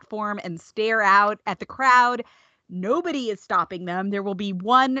the platform and stare out at the crowd. Nobody is stopping them. There will be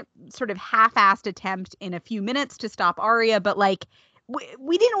one sort of half-assed attempt in a few minutes to stop Aria, but like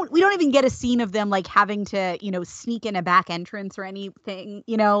we don't even get a scene of them like having to, sneak in a back entrance or anything,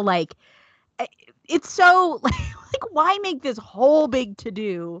 like it's so like why make this whole big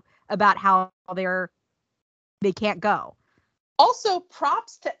to-do about how they can't go? Also,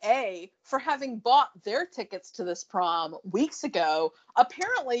 props to A for having bought their tickets to this prom weeks ago.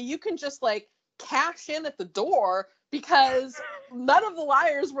 Apparently, you can just like cash in at the door because none of the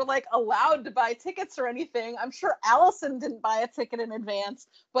liars were like allowed to buy tickets or anything. I'm sure Allison didn't buy a ticket in advance,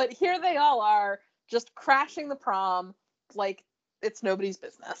 but here they all are just crashing the prom like it's nobody's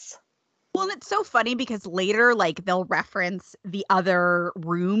business. Well, it's so funny because later, like, they'll reference the other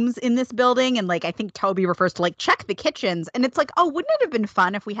rooms in this building. And, like, I think Toby refers to, like, check the kitchens. And it's like, oh, wouldn't it have been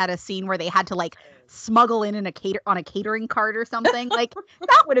fun if we had a scene where they had to, like, smuggle in on a catering cart or something? Like,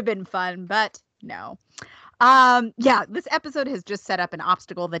 that would have been fun, but no. Yeah, this episode has just set up an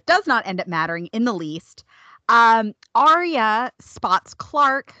obstacle that does not end up mattering in the least. Aria spots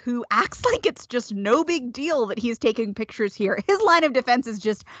Clark, who acts like it's just no big deal that he's taking pictures here. His line of defense is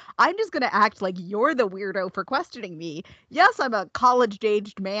just, I'm just going to act like you're the weirdo for questioning me. Yes, I'm a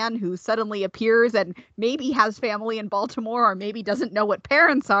college-aged man who suddenly appears and maybe has family in Baltimore or maybe doesn't know what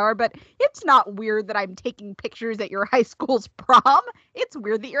parents are, but it's not weird that I'm taking pictures at your high school's prom. It's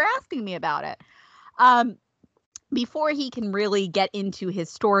weird that you're asking me about it. Before he can really get into his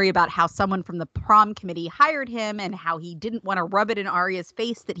story about how someone from the prom committee hired him and how he didn't want to rub it in Aria's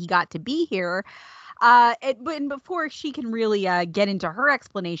face that he got to be here, and before she can really get into her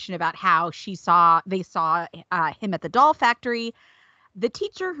explanation about how they saw him at the doll factory, the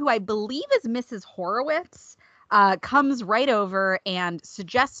teacher, who I believe is Mrs. Horowitz, comes right over and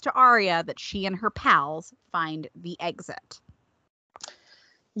suggests to Aria that she and her pals find the exit.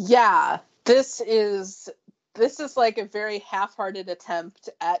 Yeah, this is like a very half-hearted attempt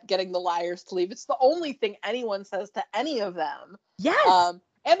at getting the liars to leave. It's the only thing anyone says to any of them. Yes.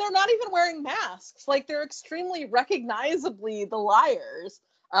 And they're not even wearing masks. Like, they're extremely recognizably the liars.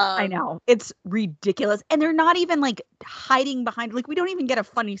 I know. It's ridiculous. And they're not even like hiding behind, like, we don't even get a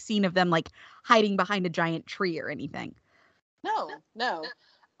funny scene of them like hiding behind a giant tree or anything. No.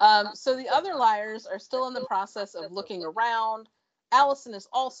 So the other liars are still in the process of looking around. Allison is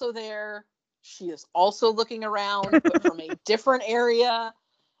also there. She is also looking around, but from a different area.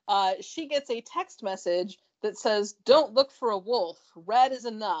 She gets a text message that says, "Don't look for a wolf. Red is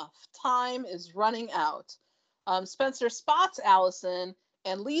enough. Time is running out." Spencer spots Allison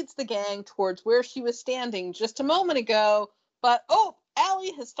and leads the gang towards where she was standing just a moment ago. But,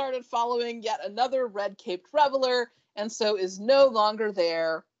 Allie has started following yet another red-caped reveler, and so is no longer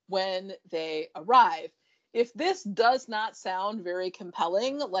there when they arrive. If this does not sound very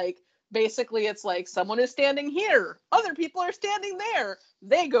compelling, like, basically, it's like someone is standing here. Other people are standing there.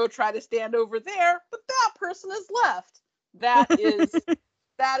 They go try to stand over there, but that person is left. That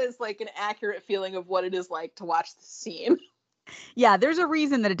is like an accurate feeling of what it is like to watch the scene. Yeah, there's a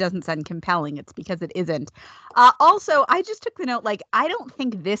reason that it doesn't sound compelling. It's because it isn't. Also, I just took the note, like, I don't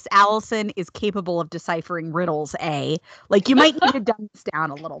think this Allison is capable of deciphering riddles, Like, you might need to dumb this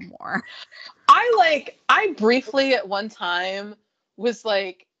down a little more. I briefly at one time was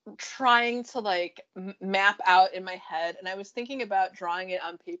like, trying to like map out in my head, and I was thinking about drawing it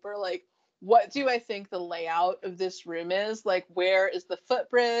on paper, like, what do I think the layout of this room is? Like, where is the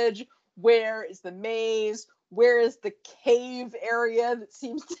footbridge? Where is the maze? Where is the cave area that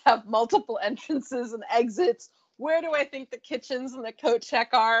seems to have multiple entrances and exits? Where do I think the kitchens and the coat check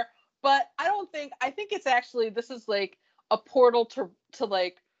are? But I think it's actually, this is like a portal to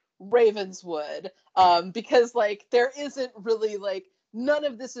like Ravenswood, because like there isn't really like, none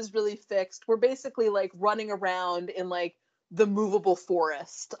of this is really fixed. We're basically like running around in like the movable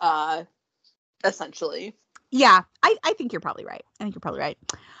forest, essentially. Yeah, I think you're probably right.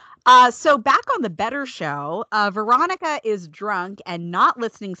 So back on the Better Show, Veronica is drunk and not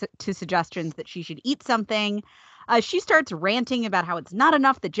listening to suggestions that she should eat something. She starts ranting about how it's not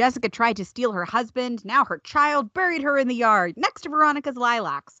enough that Jessica tried to steal her husband. Now her child buried her in the yard next to Veronica's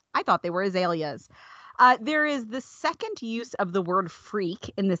lilacs. I thought they were azaleas. There is the second use of the word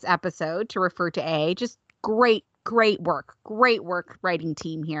freak in this episode to refer to A. Just great work. Great work, writing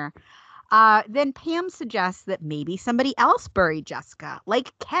team here. Then Pam suggests that maybe somebody else buried Jessica,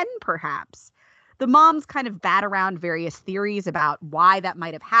 like Ken, perhaps. The moms kind of bat around various theories about why that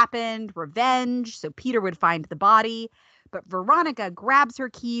might have happened, revenge, so Peter would find the body. But Veronica grabs her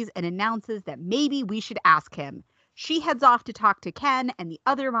keys and announces that maybe we should ask him. She heads off to talk to Ken, and the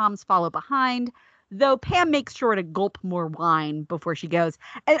other moms follow behind, though Pam makes sure to gulp more wine before she goes.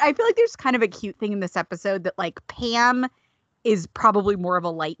 And I feel like there's kind of a cute thing in this episode that, like, Pam is probably more of a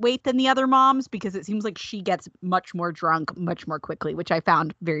lightweight than the other moms because it seems like she gets much more drunk much more quickly, which I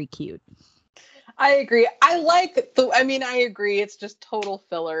found very cute. I agree. I agree. It's just total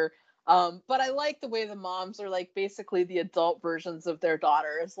filler. But I like the way the moms are like basically the adult versions of their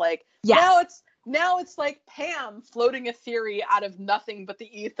daughters. Like Yes. now it's like Pam floating a theory out of nothing but the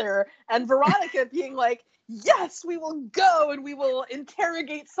ether, and Veronica being like, yes, we will go and we will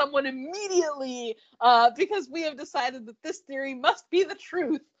interrogate someone immediately because we have decided that this theory must be the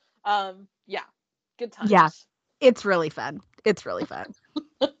truth. Yeah, good times. Yeah, it's really fun. It's really fun.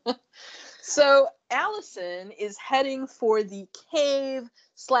 So Allison is heading for the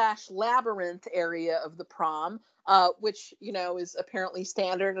cave/labyrinth area of the prom, which, is apparently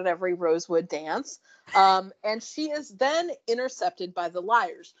standard at every Rosewood dance. And she is then intercepted by the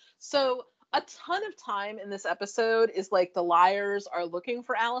liars. So a ton of time in this episode is like the liars are looking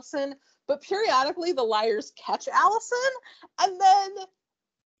for Allison, but periodically the liars catch Allison, and then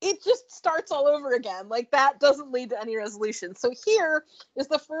it just starts all over again. Like, that doesn't lead to any resolution. So here is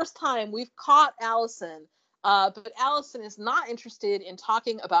the first time we've caught Allison, but Allison is not interested in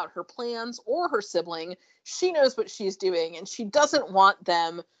talking about her plans or her sibling. She knows what she's doing, and she doesn't want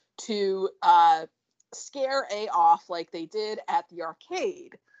them to scare A off like they did at the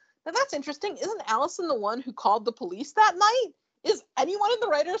arcade. Now, that's interesting. Isn't Allison the one who called the police that night? Is anyone in the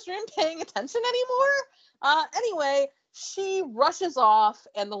writer's room paying attention anymore? Anyway, she rushes off,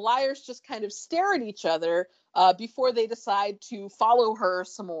 and the liars just kind of stare at each other before they decide to follow her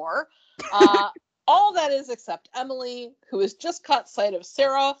some more. All that is except Emily, who has just caught sight of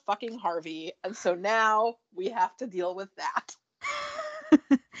Sarah fucking Harvey, and so now we have to deal with that.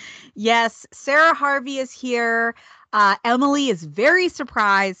 Yes, Sarah Harvey is here. Emily is very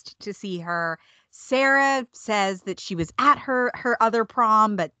surprised to see her. Sarah says that she was at her other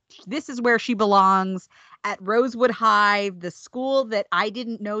prom, but this is where she belongs, at Rosewood High, the school that I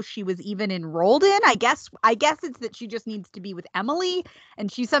didn't know she was even enrolled in. I guess it's that she just needs to be with Emily,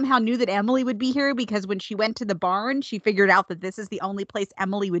 and she somehow knew that Emily would be here because when she went to the barn, she figured out that this is the only place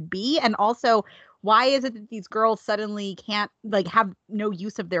Emily would be. And also, why is it that these girls suddenly can't, like, have no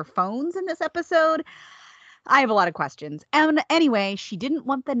use of their phones in this episode? I have a lot of questions. And anyway, she didn't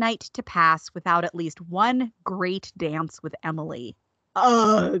want the night to pass without at least one great dance with Emily.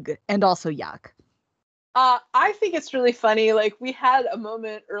 Ugh. And also yuck. I think it's really funny. Like, we had a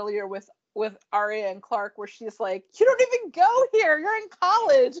moment earlier with Aria and Clark where she's like, you don't even go here, you're in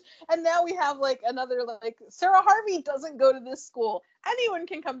college. And now we have like another, like, Sarah Harvey doesn't go to this school. Anyone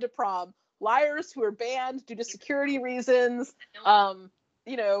can come to prom. Liars who are banned due to security reasons. They're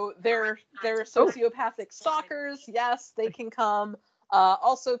sociopathic stalkers. Yes, they can come.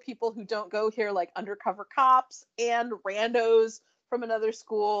 Also, people who don't go here, like undercover cops and randos from another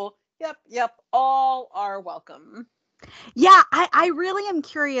school. Yep. All are welcome. Yeah, I really am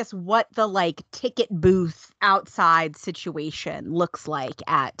curious what the, like, ticket booth outside situation looks like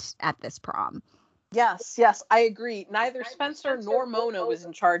at this prom. Yes, I agree. Neither Spencer nor Mona was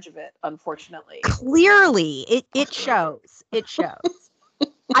in charge of it, unfortunately. Clearly, it shows. It shows.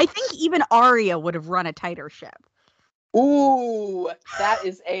 I think even Aria would have run a tighter ship. Ooh, that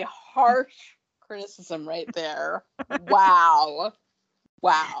is a harsh criticism right there. Wow.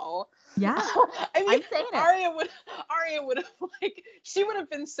 Yeah. I mean, I'm saying it. Aria would have, like, she would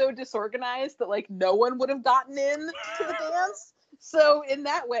have been so disorganized that, like, no one would have gotten in to the dance. So in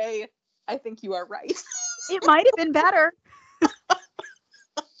that way, I think you are right. It might have been better.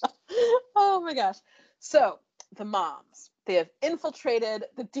 Oh my gosh. So the moms, they have infiltrated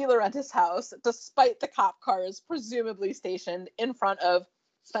the De Laurentiis house despite the cop cars presumably stationed in front of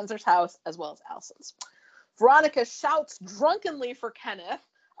Spencer's house as well as Allison's. Veronica shouts drunkenly for Kenneth.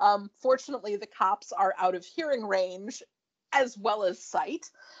 Fortunately, the cops are out of hearing range as well as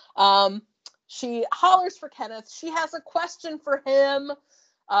sight. She hollers for Kenneth. She has a question for him.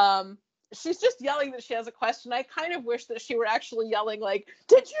 She's just yelling that she has a question. I kind of wish that she were actually yelling, like,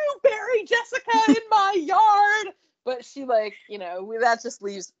 did you bury Jessica in my yard? But she, like, that just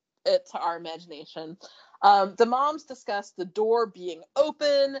leaves it to our imagination. The moms discuss the door being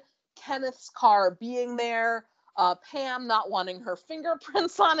open, Kenneth's car being there, Pam not wanting her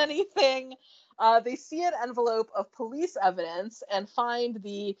fingerprints on anything. They see an envelope of police evidence and find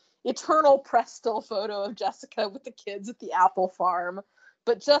the eternal press still photo of Jessica with the kids at the apple farm.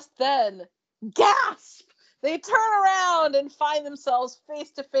 But just then, gasp! They turn around and find themselves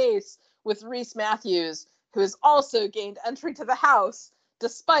face to face with Rhys Matthews, who has also gained entry to the house,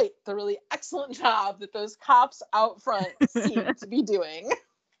 despite the really excellent job that those cops out front seem to be doing.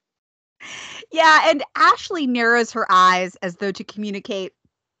 Yeah, and Ashley narrows her eyes as though to communicate,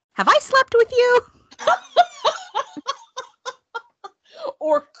 have I slept with you?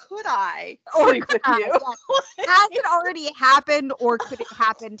 Or could I sleep with you? Yeah. Has it already happened, or could it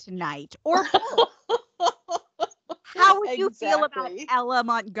happen tonight? Or how would you feel about Ella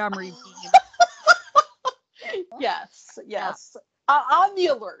Montgomery being? Yes. On the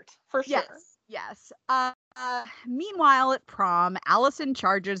alert, for sure. Yes. Meanwhile, at prom, Allison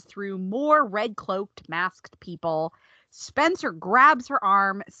charges through more red-cloaked, masked people. Spencer grabs her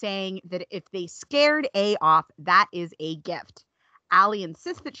arm, saying that if they scared A off, that is a gift. Allie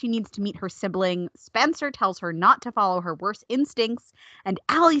insists that she needs to meet her sibling. Spencer tells her not to follow her worst instincts, and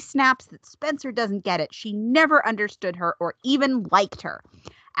Allie snaps that Spencer doesn't get it. She never understood her or even liked her.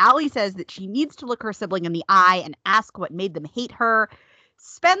 Allie says that she needs to look her sibling in the eye and ask what made them hate her.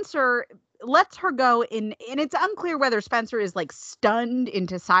 Spencer lets her go and it's unclear whether Spencer is like stunned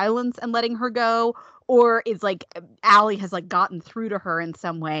into silence and letting her go, or is like Allie has like gotten through to her in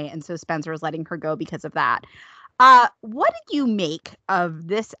some way, and so Spencer is letting her go because of that. What did you make of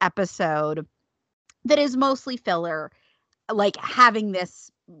this episode that is mostly filler, like having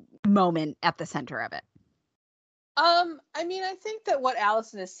this moment at the center of it? I mean, I think that what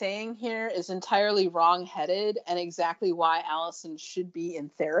Allison is saying here is entirely wrong-headed and exactly why Allison should be in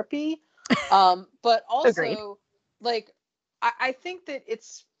therapy. But also, Agreed. Like, I think that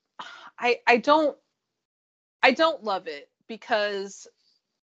it's, I don't love it because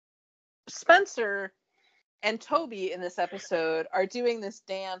Spencer and Toby in this episode are doing this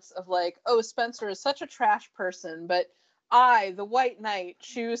dance of like, oh, Spencer is such a trash person, but I, the White Knight,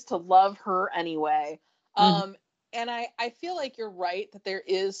 choose to love her anyway. And I feel like you're right that there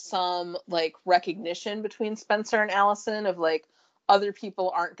is some like recognition between Spencer and Allison of like other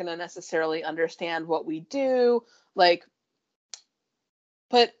people aren't going to necessarily understand what we do. Like,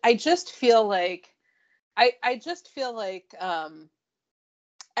 but I just feel like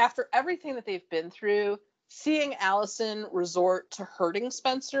after everything that they've been through, seeing Allison resort to hurting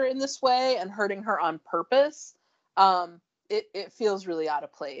Spencer in this way and hurting her on purpose, it feels really out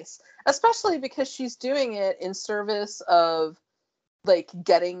of place, especially because she's doing it in service of like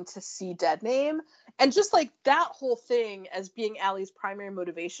getting to see Dead Name, and just like that whole thing as being Allie's primary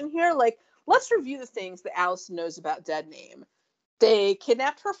motivation here. Like, let's review the things that Allison knows about Dead Name. They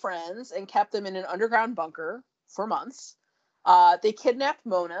kidnapped her friends and kept them in an underground bunker for months. They kidnapped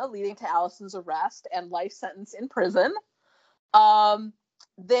Mona, leading to Allison's arrest and life sentence in prison.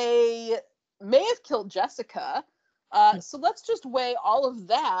 They may have killed Jessica. So let's just weigh all of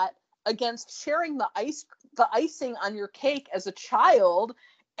that against sharing the icing on your cake as a child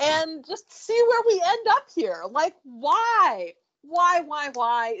and just see where we end up here. Like, why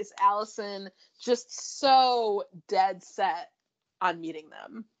is Allison just so dead set on meeting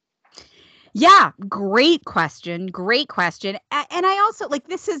them? Yeah, great question. Great question. And I also like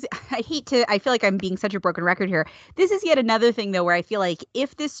I feel like I'm being such a broken record here. This is yet another thing though where I feel like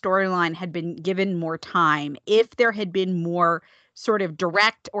if this storyline had been given more time, if there had been more sort of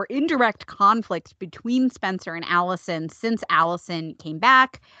direct or indirect conflict between Spencer and Allison since Allison came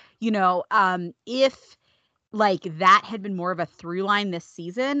back, if like that had been more of a through line this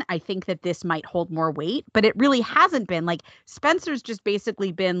season, I think that this might hold more weight, but it really hasn't been. Like, Spencer's just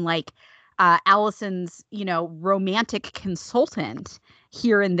basically been like Allison's, romantic consultant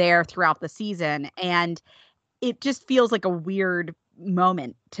here and there throughout the season. And it just feels like a weird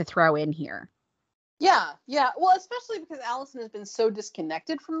moment to throw in here. Yeah. Well, especially because Allison has been so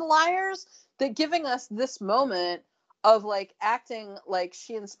disconnected from the liars that giving us this moment of like acting like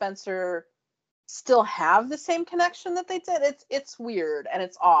she and Spencer still have the same connection that they did, it's weird and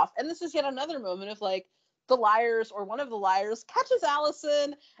it's off. And this is yet another moment of like the liars or one of the liars catches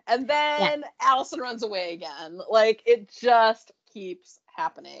Allison and then Allison runs away again. Like, it just keeps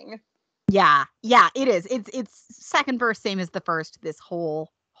happening. Yeah, it is. It's second verse, same as the first, this whole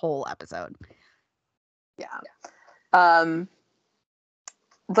episode. Yeah.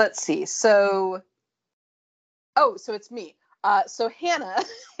 let's see. So it's me. So Hannah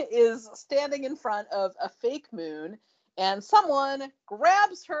is standing in front of a fake moon, and someone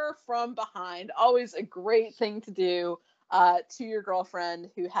grabs her from behind. Always a great thing to do to your girlfriend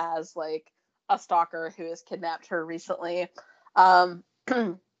who has like a stalker who has kidnapped her recently.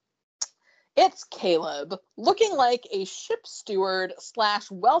 It's Caleb, looking like a ship steward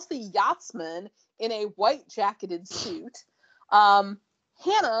 / wealthy yachtsman in a white jacketed suit.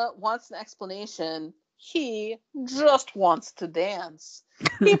 Hannah wants an explanation. He just wants to dance.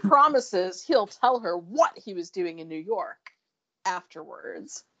 He promises he'll tell her what he was doing in New York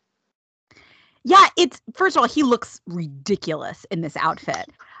afterwards. Yeah, first of all, he looks ridiculous in this outfit.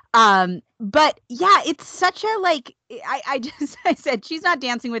 But yeah, it's such a like I said she's not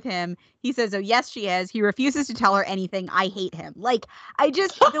dancing with him. He says, "Oh yes, she is." He refuses to tell her anything. I hate him. Like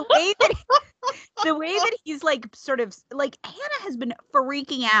the way that he's like sort of like Hannah has been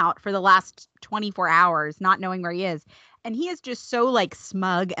freaking out for the last 24 hours, not knowing where he is. And he is just so like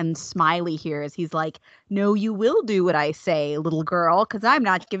smug and smiley here as he's like, "No, you will do what I say, little girl, because I'm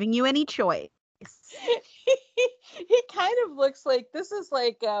not giving you any choice." He kind of looks like this is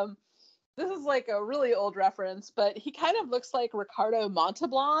like a really old reference, but he kind of looks like Ricardo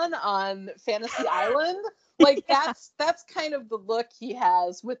Montalban on Fantasy Island. Like yeah. that's kind of the look he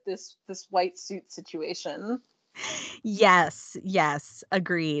has with this white suit situation. Yes,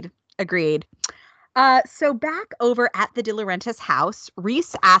 agreed. So back over at the De Laurentiis house,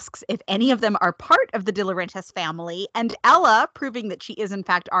 Reese asks if any of them are part of the De Laurentiis family, and Ella, proving that she is in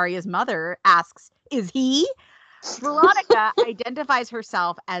fact Aria's mother, asks, "Is he?" Veronica identifies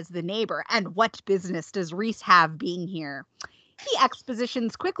herself as the neighbor, and what business does Reese have being here? He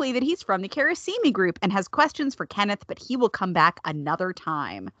expositions quickly that he's from the Karasimi group and has questions for Kenneth, but he will come back another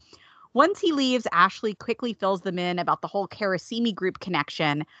time. Once he leaves, Ashley quickly fills them in about the whole Karasimi group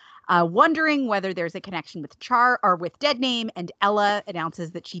connection, wondering whether there's a connection with Char or with Deadname, and Ella announces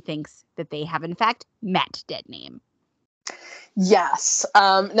that she thinks that they have in fact met Deadname. Yes.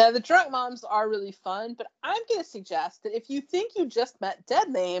 Now the drunk moms are really fun, but I'm going to suggest that if you think you just met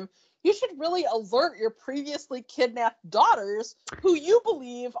Deadname, you should really alert your previously kidnapped daughters who you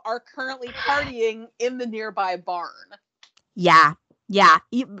believe are currently partying in the nearby barn. Yeah,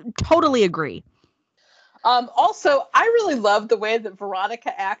 totally agree. Also, I really love the way that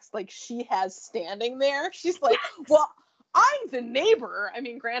Veronica acts like she has standing there. She's like, well, I'm the neighbor. I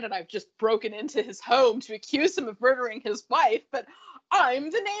mean, granted, I've just broken into his home to accuse him of murdering his wife, but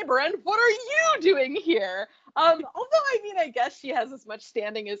I'm the neighbor, and what are you doing here? Although, I mean, I guess she has as much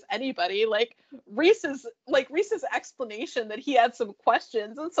standing as anybody. Like Reese's explanation that he had some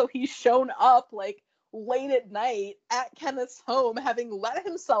questions, and so he's shown up like late at night at Kenneth's home, having let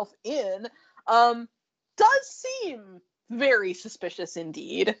himself in, does seem very suspicious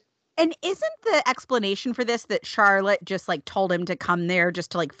indeed. And isn't the explanation for this that Charlotte just like told him to come there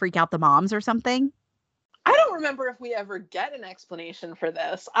just to like freak out the moms or something? I don't remember if we ever get an explanation for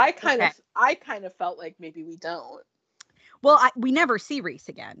this. I kind of felt like maybe we don't. Well, we never see Reese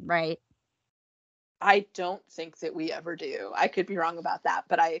again, right? I don't think that we ever do. I could be wrong about that,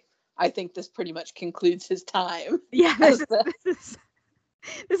 but I think this pretty much concludes his time. Yeah, this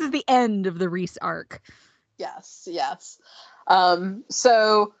is the end of the Reese arc. Yes.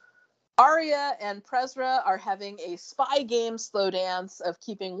 So Aria and Presra are having a spy game slow dance of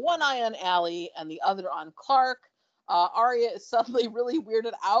keeping one eye on Allie and the other on Clark. Aria is suddenly really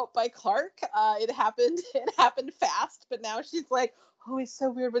weirded out by Clark. It happened fast, but now she's like, oh, he's so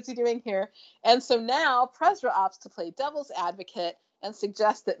weird. What's he doing here? And so now Presra opts to play devil's advocate and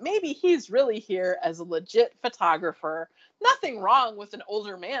suggests that maybe he's really here as a legit photographer. Nothing wrong with an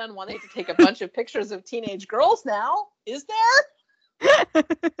older man wanting to take a bunch of pictures of teenage girls now, is there?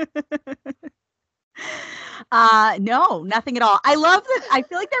 No, nothing at all. I love that. I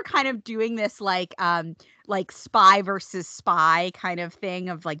feel like they're kind of doing this like spy versus spy kind of thing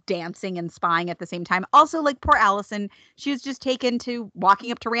of like dancing and spying at the same time. Also, like poor Allison, she was just taken to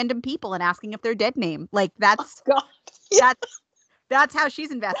walking up to random people and asking if they're Deadname. Like that's that's how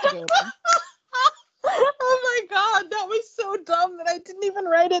she's investigating. Oh my god, that was so dumb that I didn't even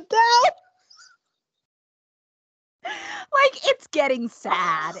write it down. Like, it's getting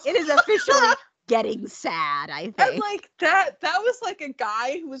sad. It is officially getting sad, I think. And like that was like a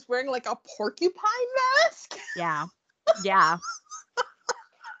guy who was wearing like a porcupine mask. Yeah.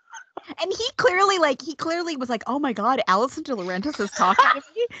 And he clearly was like, oh my god, Allison De Laurentiis is talking to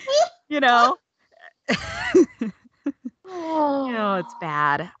me. You know? You know, it's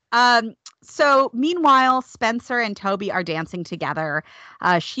bad. So meanwhile, Spencer and Toby are dancing together.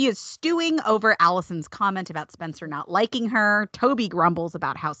 She is stewing over Allison's comment about Spencer not liking her. Toby grumbles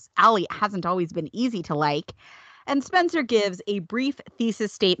about how Allie hasn't always been easy to like. And Spencer gives a brief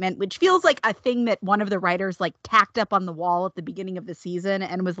thesis statement, which feels like a thing that one of the writers like tacked up on the wall at the beginning of the season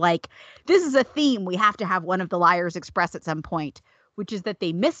and was like, this is a theme we have to have one of the liars express at some point, which is that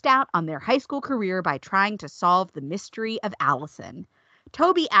they missed out on their high school career by trying to solve the mystery of Allison.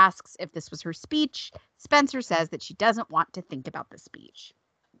 Toby asks if this was her speech. Spencer says that she doesn't want to think about the speech.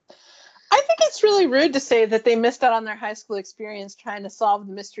 I think it's really rude to say that they missed out on their high school experience trying to solve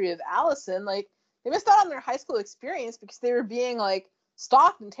the mystery of Allison. Like, they missed out on their high school experience because they were being, like,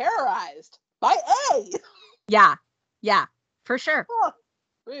 stalked and terrorized by A. Yeah, for sure. Oh,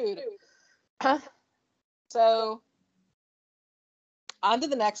 rude. So, on to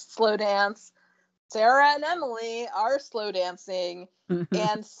the next slow dance. Sarah and Emily are slow dancing,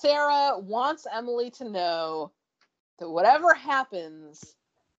 and Sarah wants Emily to know that whatever happens,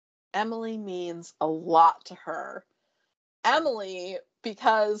 Emily means a lot to her. Emily,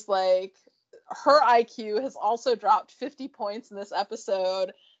 because, like, her IQ has also dropped 50 points in this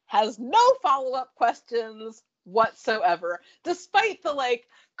episode, has no follow-up questions whatsoever, despite the, like,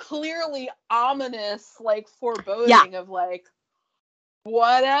 clearly ominous, like, foreboding of, like,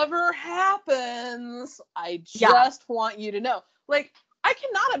 whatever happens, I just want you to know. Like, I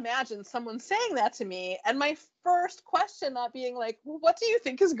cannot imagine someone saying that to me and my first question not being like, well, what do you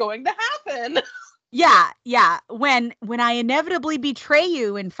think is going to happen? Yeah. When I inevitably betray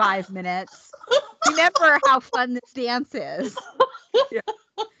you in 5 minutes, remember how fun this dance is. Yeah.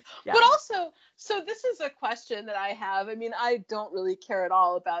 But also, so this is a question that I have. I mean, I don't really care at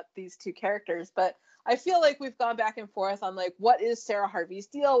all about these two characters, but I feel like we've gone back and forth on, like, what is Sarah Harvey's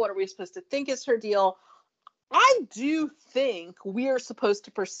deal? What are we supposed to think is her deal? I do think we are supposed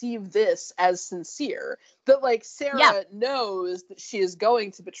to perceive this as sincere. That, like, Sarah knows that she is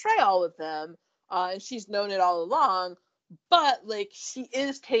going to betray all of them, and she's known it all along, but, like, she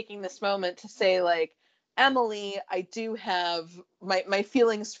is taking this moment to say, like, Emily, I do have my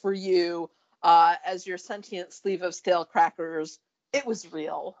feelings for you as your sentient sleeve of stale crackers. It was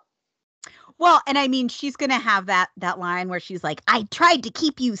real. Well, and I mean, she's going to have that line where she's like, I tried to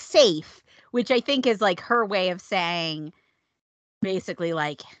keep you safe, which I think is like her way of saying basically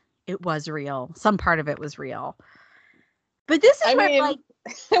like it was real. Some part of it was real. But this is like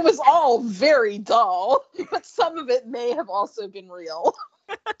it was all very dull, but some of it may have also been real.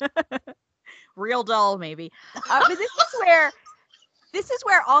 Real dull, maybe. But this is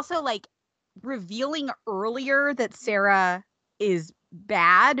where also, like, revealing earlier that Sarah is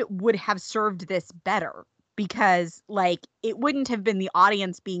bad would have served this better, because, like, it wouldn't have been the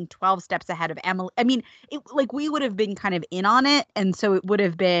audience being 12 steps ahead of Emily. I mean, it, like, we would have been kind of in on it, and so it would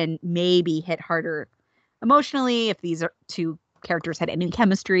have been maybe hit harder emotionally if these two characters had any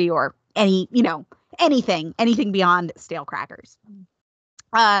chemistry or any, anything beyond stale crackers.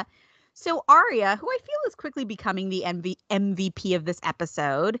 So Arya, who I feel is quickly becoming the MVP of this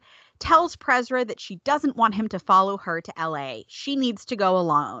episode, tells Prezra that she doesn't want him to follow her to LA. She needs to go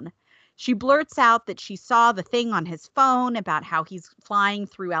alone. She blurts out that she saw the thing on his phone about how he's flying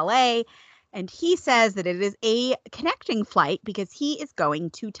through LA, and he says that it is a connecting flight because he is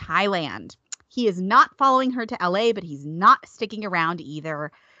going to Thailand. He is not following her to LA, but he's not sticking around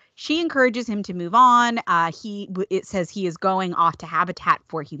either. She encourages him to move on. It says he is going off to Habitat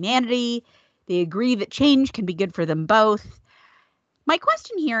for Humanity. They agree that change can be good for them both. My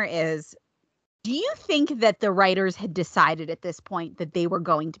question here is, do you think that the writers had decided at this point that they were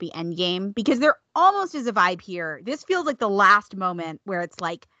going to be Endgame? Because there almost is a vibe here. This feels like the last moment where it's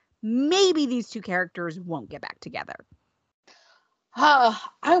like, maybe these two characters won't get back together.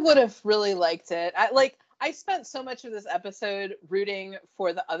 I would have really liked it. I spent so much of this episode rooting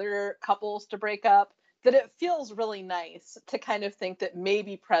for the other couples to break up that it feels really nice to kind of think that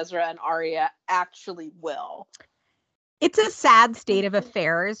maybe Prezra and Arya actually will. It's a sad state of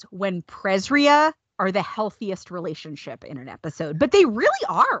affairs when Prezria are the healthiest relationship in an episode, but they really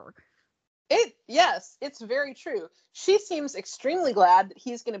are. Yes, it's very true. She seems extremely glad that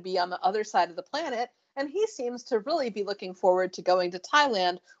he's going to be on the other side of the planet, and he seems to really be looking forward to going to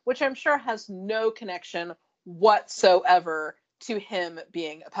Thailand, which I'm sure has no connection whatsoever to him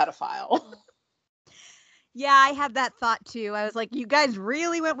being a pedophile. Yeah, I had that thought too. I was like, you guys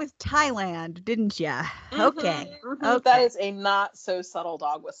really went with Thailand, didn't you? Mm-hmm, okay. Okay. That is a not so subtle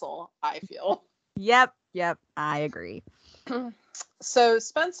dog whistle, I feel. Yep, I agree. So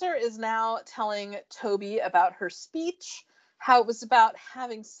Spencer is now telling Toby about her speech, how it was about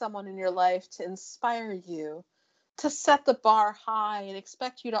having someone in your life to inspire you. to set the bar high and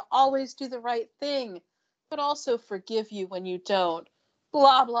expect you to always do the right thing, but also forgive you when you don't.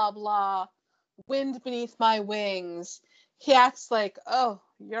 Blah, blah, blah. Wind beneath my wings. He acts like, oh,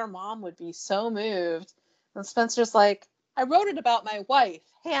 your mom would be so moved. And Spencer's like, I wrote it about my wife,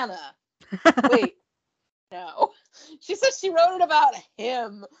 Hannah. Wait, no. She says she wrote it about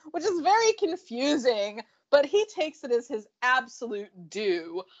him, which is very confusing, but he takes it as his absolute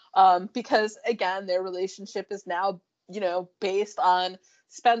due, because, again, their relationship is now, based on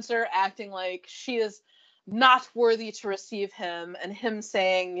Spencer acting like she is not worthy to receive him, and him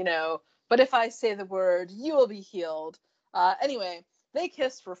saying, but if I say the word, you will be healed. Anyway, they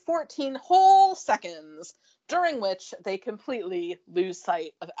kiss for 14 whole seconds, during which they completely lose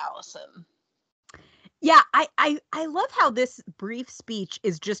sight of Allison. Yeah, I love how this brief speech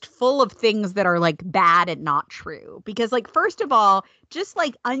is just full of things that are like bad and not true. Because, like, first of all, just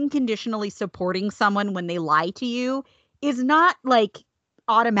like unconditionally supporting someone when they lie to you is not like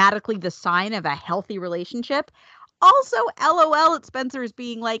automatically the sign of a healthy relationship. Also, LOL at Spencer's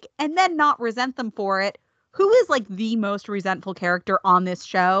being like, and then not resent them for it. Who is like the most resentful character on this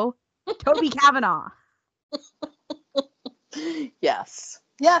show? Toby Kavanaugh. Yes.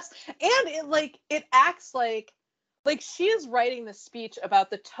 Yes. And it acts like she is writing the speech about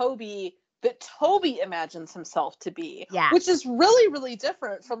the Toby that Toby imagines himself to be. Yeah. Which is really, really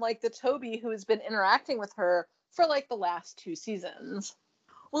different from like the Toby who has been interacting with her for like the last 2 seasons.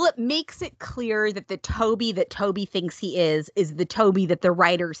 Well, it makes it clear that the Toby that Toby thinks he is the Toby that the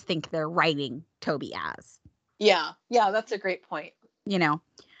writers think they're writing Toby as. Yeah. Yeah, that's a great point.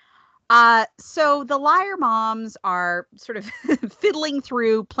 So the liar moms are sort of fiddling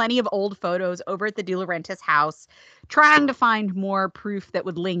through plenty of old photos over at the De Laurentiis house, trying to find more proof that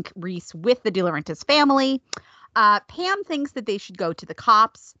would link Reese with the De Laurentiis family. Pam thinks that they should go to the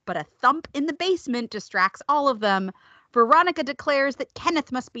cops, but a thump in the basement distracts all of them. Veronica declares that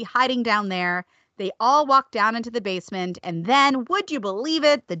Kenneth must be hiding down there. They all walk down into the basement, and then, would you believe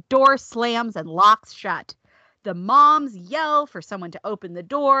it, the door slams and locks shut. The moms yell for someone to open the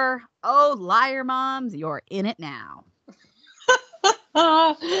door. Oh, liar moms, you're in it now.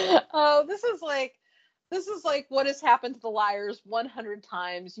 Oh, this is like what has happened to the liars 100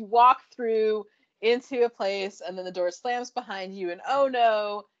 times. You walk through into a place and then the door slams behind you and oh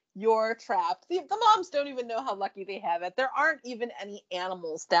no, you're trapped. The moms don't even know how lucky they have it. There aren't even any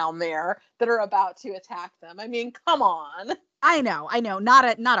animals down there that are about to attack them. I mean, come on. I know.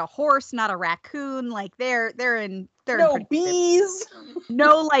 Not a horse, not a raccoon. Like they're no bees.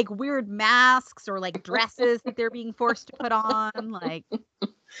 No like weird masks or like dresses that they're being forced to put on. Like,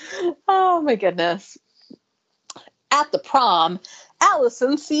 oh my goodness. At the prom,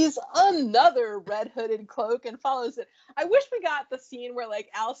 Allison sees another red hooded cloak and follows it. I wish we got the scene where like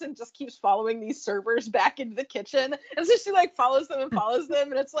Allison just keeps following these servers back into the kitchen, and so she like follows them,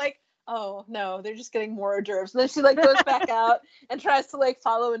 and it's like, oh no, they're just getting more hors d'oeuvres. And then she like goes back out and tries to like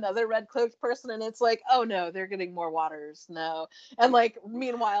follow another red cloaked person, and it's like, oh no, they're getting more waters. No. And like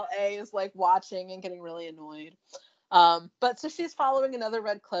meanwhile, A is like watching and getting really annoyed. But so she's following another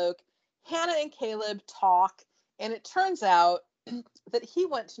red cloak. Hannah and Caleb talk, and it turns out that he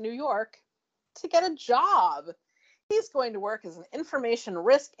went to New York to get a job. He's going to work as an information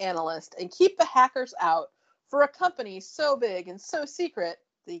risk analyst and keep the hackers out for a company so big and so secret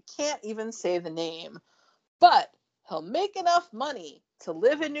that he can't even say the name. But he'll make enough money to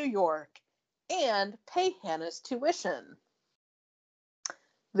live in New York and pay Hannah's tuition.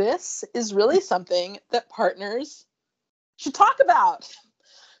 This is really something that partners should talk about.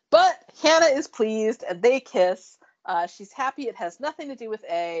 But Hannah is pleased and they kiss. She's happy it has nothing to do with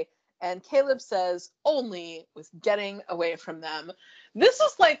A. And Caleb says only with getting away from them. This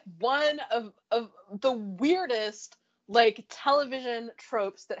is like one of the weirdest like television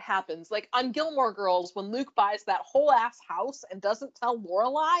tropes that happens. Like on Gilmore Girls, when Luke buys that whole ass house and doesn't tell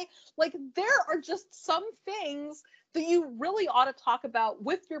Lorelai, like there are just some things that you really ought to talk about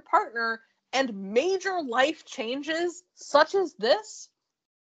with your partner, and major life changes such as this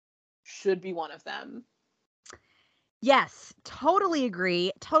should be one of them. Yes, totally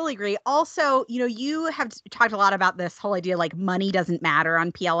agree. Also, you have talked a lot about this whole idea like money doesn't matter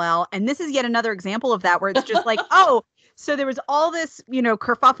on PLL. And this is yet another example of that where it's just like, oh, so there was all this,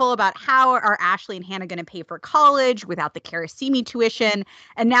 kerfuffle about how are Ashley and Hannah going to pay for college without the Karasimi tuition.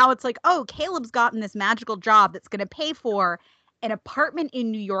 And now it's like, oh, Caleb's gotten this magical job that's going to pay for an apartment in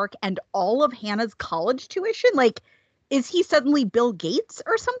New York and all of Hannah's college tuition. Like, is he suddenly Bill Gates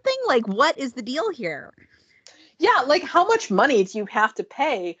or something? Like, what is the deal here? Yeah, like how much money do you have to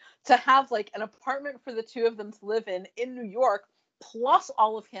pay to have like an apartment for the two of them to live in New York, plus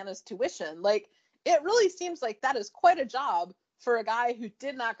all of Hannah's tuition? Like it really seems like that is quite a job for a guy who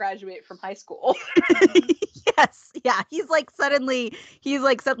did not graduate from high school. Yes. Yeah. He's like suddenly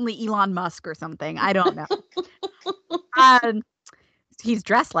Elon Musk or something. I don't know. He's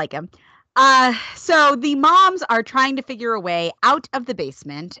dressed like him. So the moms are trying to figure a way out of the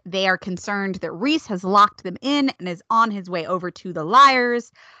basement. They are concerned that Reese has locked them in and is on his way over to the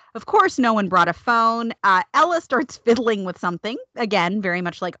Liars. Of course, no one brought a phone. Ella starts fiddling with something, again, very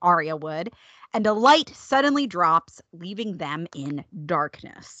much like Arya would, and a light suddenly drops, leaving them in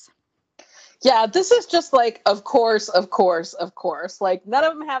darkness. Yeah, this is just like, of course. Like, none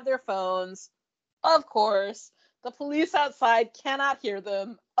of them have their phones. Of course. The police outside cannot hear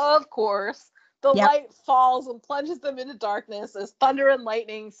them. Of course. The light falls and plunges them into darkness as thunder and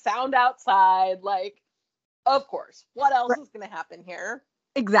lightning sound outside. Like, of course. What else is going to happen here?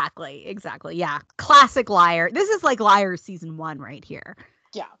 Exactly. Yeah. Classic Liar. This is like Liar season 1 right here.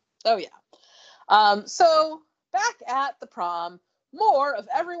 Yeah. Oh, yeah. So back at the prom, more of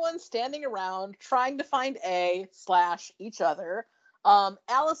everyone standing around trying to find each other.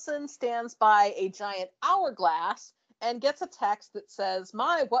 Allison stands by a giant hourglass and gets a text that says,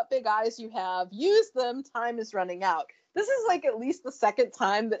 "My, what big eyes you have. Use them. Time is running out." This is like at least the second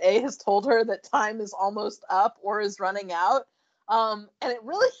time that A has told her that time is almost up or is running out. And it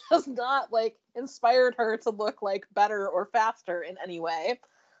really has not like inspired her to look like better or faster in any way.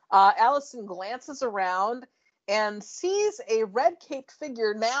 Allison glances around and sees a red-caped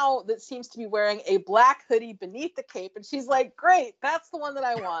figure now that seems to be wearing a black hoodie beneath the cape. And she's like, great, that's the one that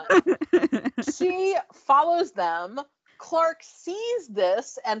I want. She follows them. Clark sees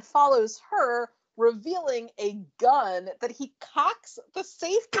this and follows her, revealing a gun that he cocks the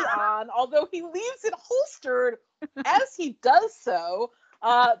safety on, although he leaves it holstered as he does so.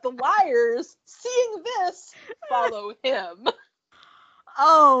 The Liars, seeing this, follow him.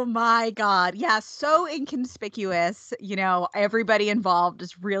 Oh my God. Yeah, so inconspicuous. You know, everybody involved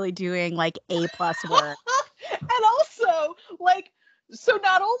is really doing like A+ work. And also, like, so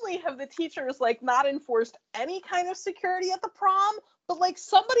not only have the teachers like not enforced any kind of security at the prom, but like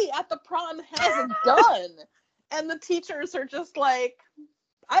somebody at the prom has a gun. And the teachers are just like,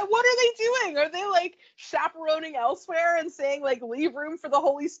 what are they doing? Are they like chaperoning elsewhere and saying like leave room for the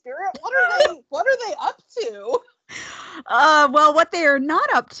Holy Spirit? What are they up to? Well, what they are not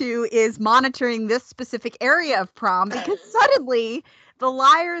up to is monitoring this specific area of prom, because suddenly the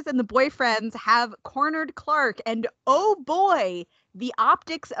Liars and the boyfriends have cornered Clark, and oh boy, the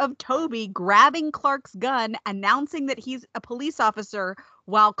optics of Toby grabbing Clark's gun, announcing that he's a police officer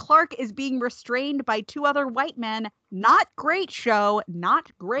while Clark is being restrained by 2 other white men. Not great, show. Not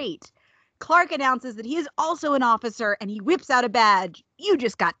great. Clark announces that he is also an officer, and he whips out a badge. You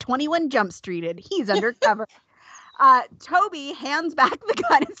just got 21 Jump Streeted. He's undercover. Toby hands back the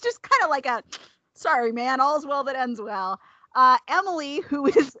gun. It's just kind of like a, sorry, man, all's well that ends well. Emily, who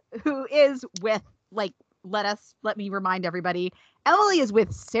is with, like, let me remind everybody, Emily is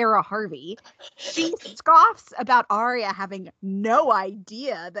with Sarah Harvey. She scoffs about Arya having no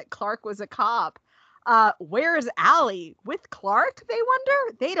idea that Clark was a cop. Where's Allie? With Clark, they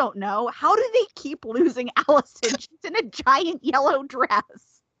wonder? They don't know. How do they keep losing Allison? She's in a giant yellow dress.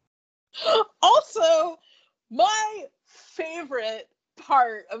 Also, my favorite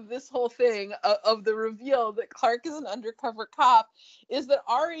part of this whole thing, of the reveal that Clark is an undercover cop, is that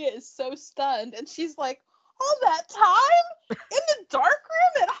Arya is so stunned and she's like, all that time in the dark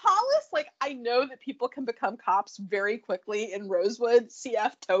room at Hollis? Like, I know that people can become cops very quickly in Rosewood,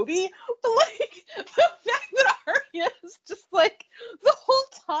 CF Toby, but like the fact that Arya is just like, the whole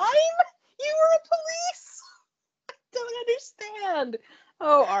time you were a police? I don't understand.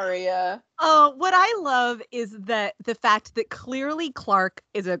 Oh, Arya. What I love is that the fact that clearly Clark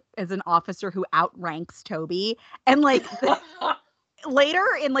is an officer who outranks Toby, and like later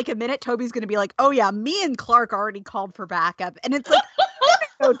in like a minute, Toby's gonna be like, "Oh yeah, me and Clark already called for backup," and it's like,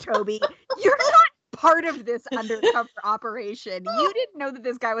 "No, Toby, you're not part of this undercover operation. You didn't know that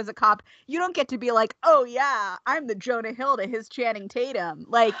this guy was a cop. You don't get to be like, oh yeah, I'm the Jonah Hill to his Channing Tatum.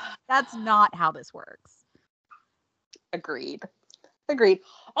 Like, that's not how this works." Agreed.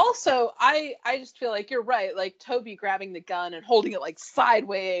 Also, I just feel like you're right. Like, Toby grabbing the gun and holding it like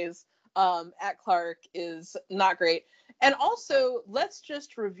sideways at Clark is not great. And also, let's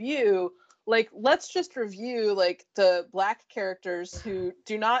just review like the Black characters who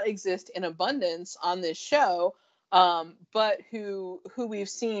do not exist in abundance on this show, but who we've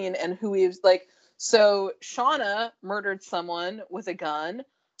seen and who we've like. So Shauna murdered someone with a gun.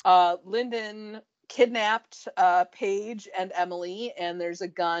 Lyndon kidnapped Paige and Emily, and there's a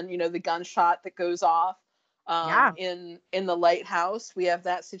gun, the gunshot that goes off. Yeah. in the lighthouse. We have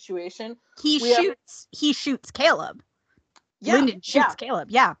that situation. He shoots Caleb. Yeah, Lyndon shoots Caleb.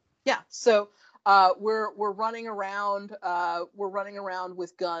 Yeah. Yeah. So we're running around. We're running around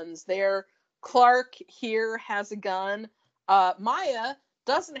with guns. There, Clark here has a gun. Maya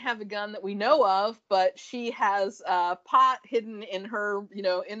doesn't have a gun that we know of, but she has pot hidden in her,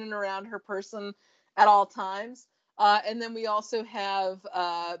 in and around her person at all times. And then we also have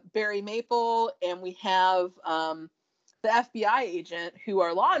Barry Maple, and we have the FBI agent, who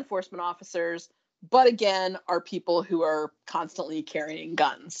are law enforcement officers, but again, are people who are constantly carrying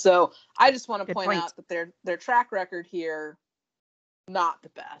guns. So I just want to point out that their track record here, not the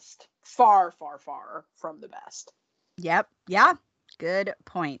best. Far, far, far from the best. Yep. Yeah. Good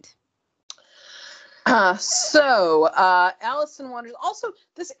point. So Allison wanders. Also,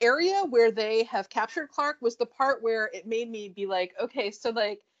 this area where they have captured Clark was the part where it made me be like, okay, so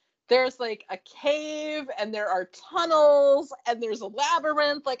like there's like a cave and there are tunnels and there's a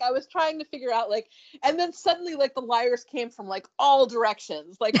labyrinth. Like I was trying to figure out like, and then suddenly like the liars came from like all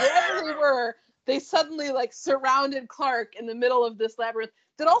directions. Like wherever they were, they suddenly like surrounded Clark in the middle of this labyrinth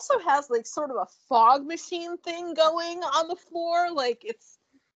that also has like sort of a fog machine thing going on the floor. Like it's,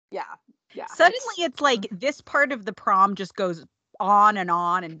 yeah. Suddenly it's like this part of the prom just goes on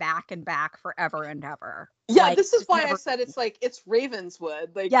and back forever and ever. Yeah, like, this is why I said it's like it's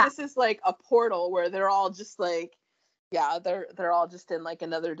Ravenswood. Like this is like a portal where they're all just like, yeah, they're all just in like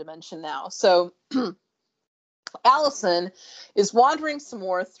another dimension now. So Allison is wandering some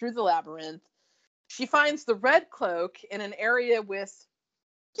more through the labyrinth. She finds the red cloak in an area with,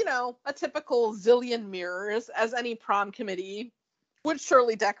 a typical zillion mirrors, as any prom committee would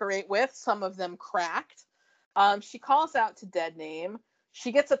surely decorate with, some of them cracked. She calls out to Deadname.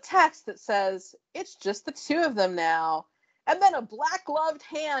 She gets a text that says, "It's just the two of them now." And then a black-gloved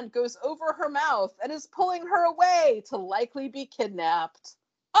hand goes over her mouth and is pulling her away to likely be kidnapped.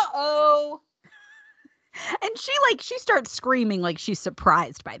 Uh-oh. And she starts screaming like she's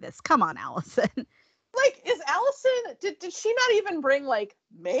surprised by this. Come on, Allison. Like, is Allison, did she not even bring, like,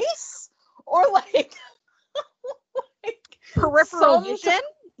 mace? Or, like peripheral vision?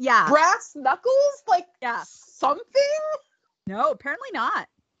 Yeah. Brass knuckles? Like, something? No, apparently not.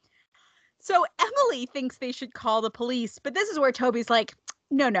 So Emily thinks they should call the police, but this is where Toby's like,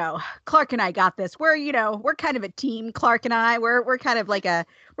 no, Clark and I got this. We're kind of a team, Clark and I. We're kind of like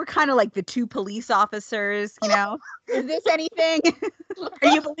the two police officers, Is this anything? Are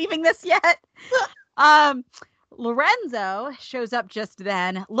you believing this yet? Lorenzo shows up just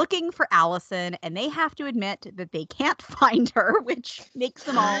then looking for Allison, and they have to admit that they can't find her, which makes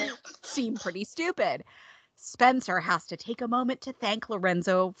them all seem pretty stupid. Spencer has to take a moment to thank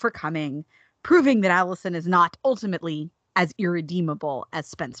Lorenzo for coming, proving that Allison is not ultimately as irredeemable as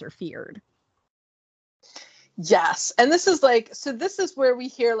Spencer feared. Yes. And this is where we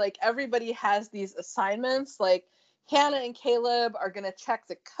hear like everybody has these assignments. Like Hannah and Caleb are going to check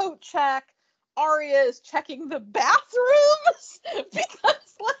the coat check. Aria is checking the bathrooms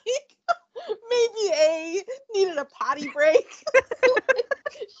because like maybe A needed a potty break.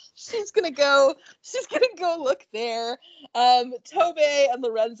 She's gonna go look there. Tobey and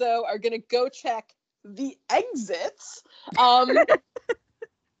Lorenzo are gonna go check the exits. All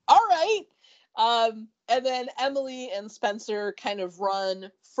right. And then Emily and Spencer kind of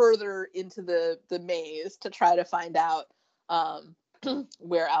run further into the maze to try to find out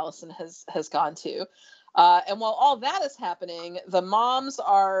where Allison has gone to. And while all that is happening, the moms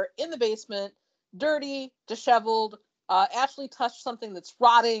are in the basement, dirty, disheveled. Ashley touched something that's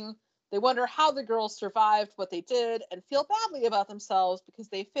rotting. They wonder how the girls survived what they did and feel badly about themselves because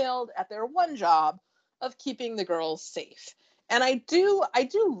they failed at their one job of keeping the girls safe. And I do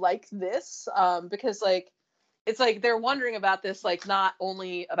like this because like it's like they're wondering about this, like not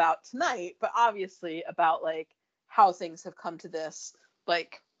only about tonight, but obviously about like how things have come to this,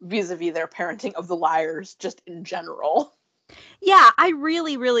 like vis-a-vis their parenting of the liars just in general. Yeah, I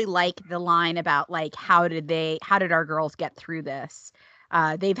really, really like the line about like how did our girls get through this?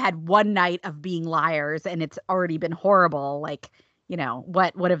 They've had one night of being liars and it's already been horrible. Like,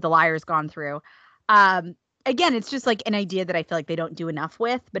 what have the liars gone through? Again, it's just like an idea that I feel like they don't do enough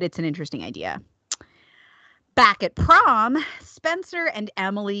with, but it's an interesting idea. Back at prom, Spencer and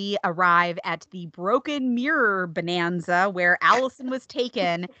Emily arrive at the broken mirror bonanza where Allison was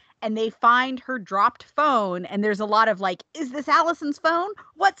taken, and they find her dropped phone. And there's a lot of like, is this Allison's phone?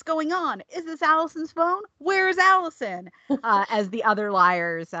 What's going on? Is this Allison's phone? Where's Allison? As the other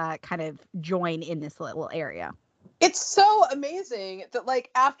liars kind of join in this little area. It's so amazing that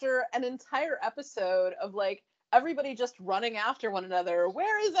like after an entire episode of like everybody just running after one another.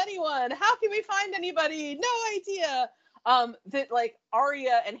 Where is anyone? How can we find anybody? No idea. That like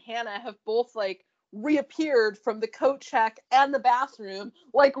Arya and Hannah have both like reappeared from the coat check and the bathroom,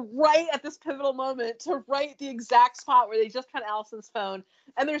 like right at this pivotal moment to right the exact spot where they just found Allison's phone.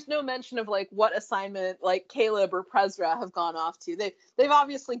 And there's no mention of like what assignment like Caleb or Prezra have gone off to. They've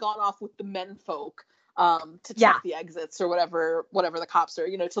obviously gone off with the menfolk to check the exits or whatever the cops are,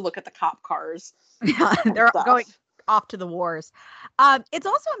 to look at the cop cars. Yeah, they're going off to the wars. It's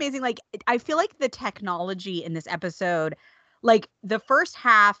also amazing. Like, I feel like the technology in this episode, like the first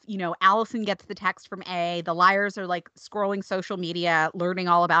half, Allison gets the text from A, the liars are like scrolling social media, learning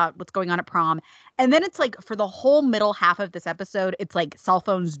all about what's going on at prom. And then it's like for the whole middle half of this episode, it's like cell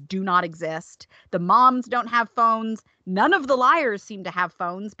phones do not exist. The moms don't have phones. None of the liars seem to have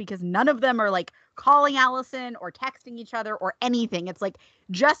phones because none of them are like calling Allison or texting each other or anything. It's like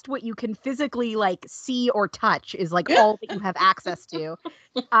just what you can physically like see or touch is like all that you have access to.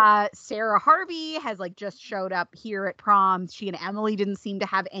 Sarah Harvey has like just showed up here at prom. She and Emily didn't seem to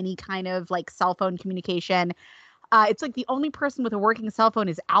have any kind of like cell phone communication. It's like the only person with a working cell phone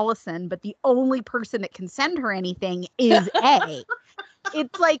is Allison, but the only person that can send her anything is A.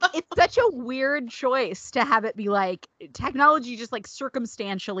 It's like, it's such a weird choice to have it be like technology just like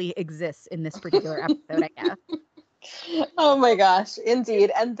circumstantially exists in this particular episode, I guess. Oh my gosh,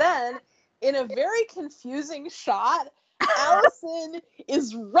 indeed. And then in a very confusing shot, Allison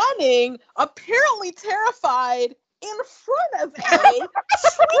is running, apparently terrified, in front of A,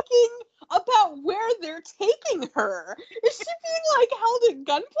 shrieking about where they're taking her. Is she being like held at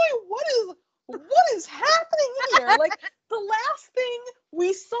gunpoint? What is happening here? Like, the last thing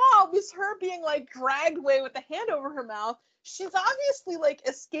we saw was her being like dragged away with the hand over her mouth. She's obviously like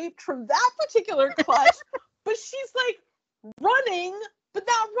escaped from that particular clutch, but she's like running, but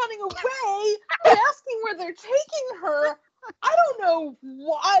not running away, but asking where they're taking her. I don't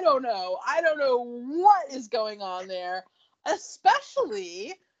know what is going on there,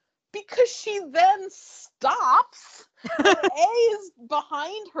 especially because she then stops. A is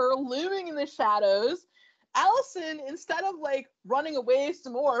behind her, looming in the shadows. Allison, instead of like running away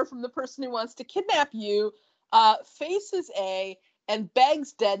some more from the person who wants to kidnap you, faces A and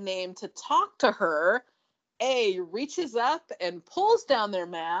begs Deadname to talk to her. A reaches up and pulls down their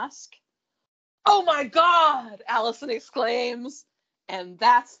mask. "Oh my God!" Allison exclaims, and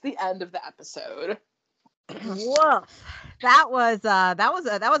that's the end of the episode. Woof. That was a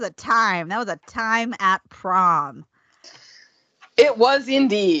time. That was a time at prom. It was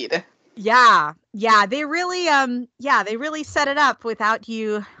indeed. Yeah. They really set it up without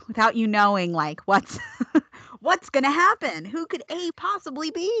you knowing like what's gonna happen. Who could A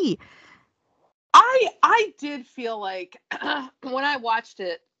possibly be? I did feel like when I watched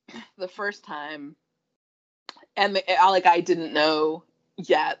it the first time, and I didn't know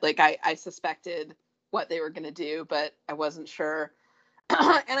yet. Like I suspected what they were gonna do, but I wasn't sure.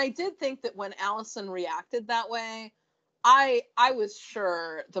 And I did think that when Allison reacted that way, I was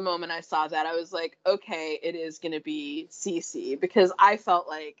sure the moment I saw that. I was like, okay, it is going to be Cece, because I felt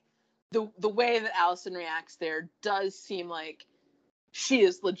like the way that Allison reacts there does seem like she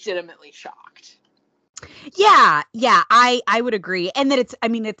is legitimately shocked. Yeah, I would agree. And that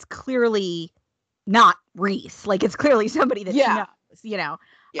it's clearly not Reese. Like, it's clearly somebody that she knows,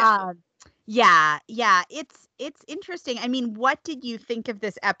 Yeah. It's interesting. I mean, what did you think of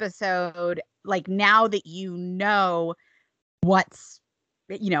this episode? Like, now that you know what's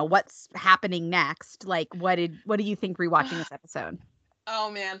happening next, like what do you think rewatching this episode? Oh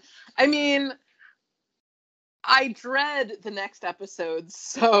man. I mean, I dread the next episode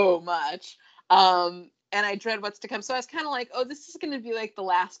so much. And I dread what's to come. So I was kind of like, oh, this is going to be like the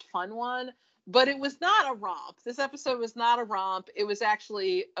last fun one. But it was not a romp. This episode was not a romp. It was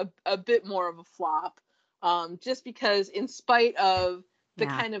actually a bit more of a flop. Just because in spite of the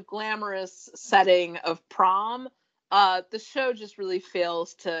kind of glamorous setting of prom, the show just really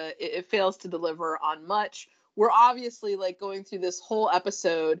fails to deliver on much. We're obviously like going through this whole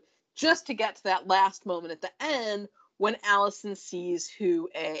episode just to get to that last moment at the end when Allison sees who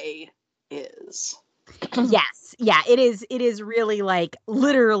A is. Yes. Yeah, it is really like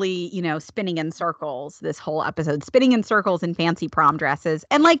literally, spinning in circles, this whole episode, spinning in circles in fancy prom dresses.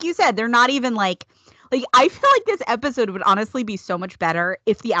 And like you said, they're not even like I feel like this episode would honestly be so much better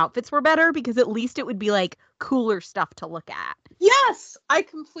if the outfits were better, because at least it would be like cooler stuff to look at. Yes, I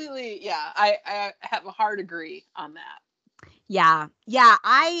completely, I have a hard agree on that. Yeah.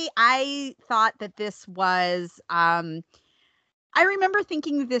 I thought that this was I remember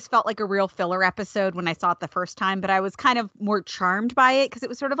thinking that this felt like a real filler episode when I saw it the first time, but I was kind of more charmed by it because it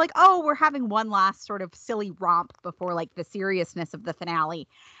was sort of like, oh, we're having one last sort of silly romp before like the seriousness of the finale.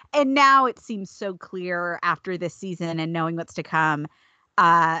 And now it seems so clear after this season and knowing what's to come,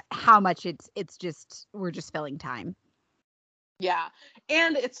 how much it's just we're just filling time. Yeah.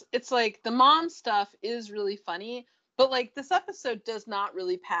 And it's like the mom stuff is really funny, but like this episode does not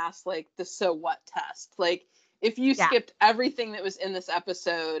really pass like the so what test. Like if you skipped everything that was in this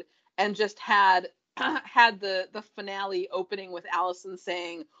episode and just had the finale opening with Allison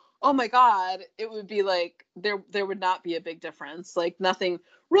saying, "Oh my God," it would be like there would not be a big difference. Like nothing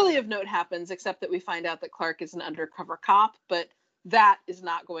really of note happens except that we find out that Clark is an undercover cop, but that is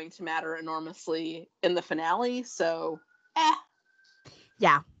not going to matter enormously in the finale. So,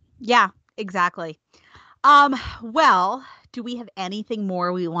 Yeah, exactly. Well, do we have anything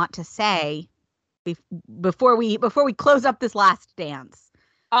more we want to say before we close up this last dance?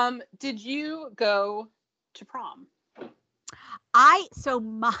 Did you go to prom? So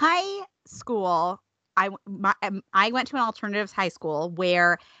my school, I went to an alternatives high school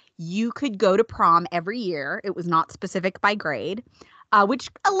where you could go to prom every year. It was not specific by grade, which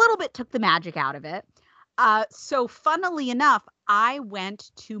a little bit took the magic out of it. So funnily enough, I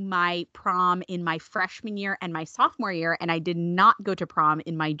went to my prom in my freshman year and my sophomore year, and I did not go to prom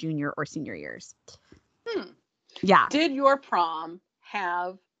in my junior or senior years. Yeah. Did your prom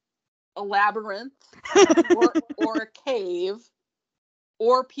have a labyrinth or a cave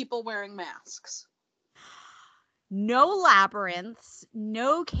or people wearing masks? No labyrinths,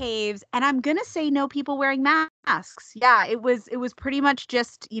 no caves, and I'm gonna say no people wearing masks. Yeah, it was pretty much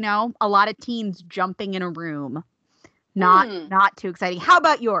just, a lot of teens jumping in a room. Not too exciting. How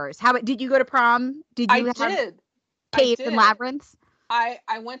about yours? Did you go to prom? Did you have caves and labyrinths? I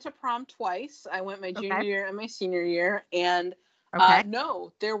went to prom twice. I went my junior year and my senior year, and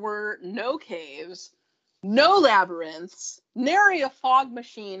no, there were no caves, no labyrinths, nary a fog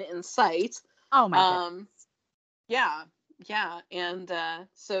machine in sight. Oh my goodness. Yeah, and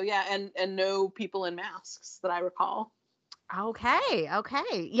and no people in masks that I recall. Okay.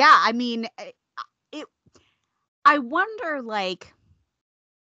 Yeah, I mean, I wonder, like,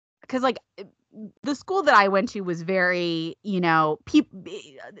 because like the school that I went to was very,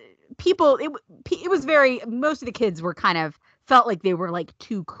 people. It was very. Most of the kids were kind of felt like they were like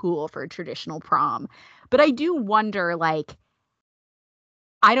too cool for a traditional prom, but I do wonder, like,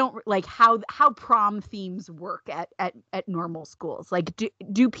 I don't like how prom themes work at normal schools. Like,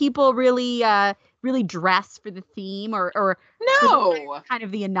 do people really dress for the theme or no? Kind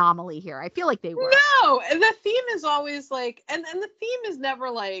of the anomaly here. I feel like they were. No, and the theme is always like, and the theme is never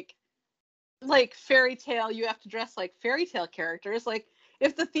like fairy tale. You have to dress like fairy tale characters. Like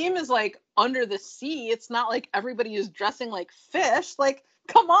if the theme is like under the sea, it's not like everybody is dressing like fish. Like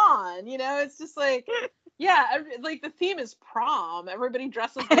come on, it's just like. Yeah, like the theme is prom. Everybody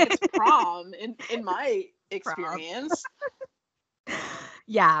dresses like it's prom in my experience.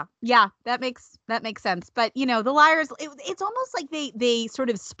 Yeah, that makes sense. But the liars, it's almost like they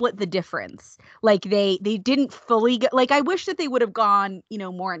sort of split the difference. Like they didn't fully go. Like I wish that they would have gone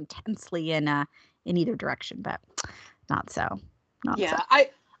more intensely in either direction, but not so. So.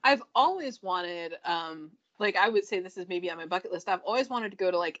 I've always wanted like I would say this is maybe on my bucket list. I've always wanted to go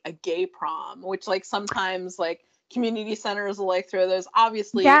to like a gay prom, which like sometimes like community centers will like throw those,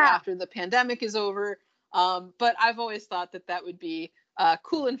 obviously after the pandemic is over. But I've always thought that would be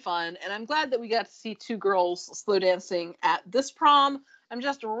cool and fun. And I'm glad that we got to see two girls slow dancing at this prom. I'm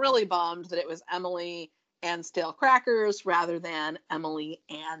just really bummed that it was Emily and Stale Crackers rather than Emily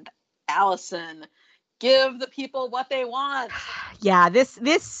and Allison. Give the people what they want. Yeah, this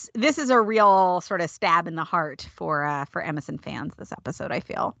is a real sort of stab in the heart for Emerson fans, this episode, I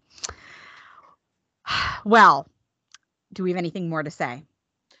feel. Well, do we have anything more to say?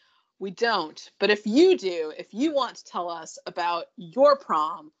 We don't. But if you do, if you want to tell us about your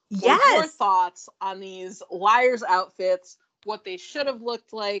prom, or your thoughts on these liars' outfits, what they should have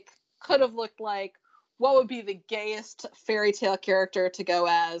looked like, could have looked like, what would be the gayest fairy tale character to go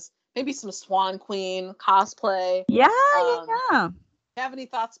as, maybe some Swan Queen cosplay. Yeah. If you have any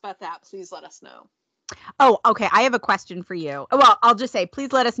thoughts about that, please let us know. Oh, okay. I have a question for you. Well, I'll just say,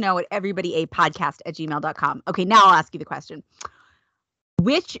 please let us know at everybodyapodcast@gmail.com. Okay, now I'll ask you the question.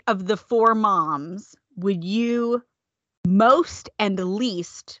 Which of the four moms would you most and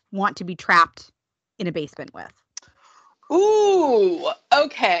least want to be trapped in a basement with? Ooh,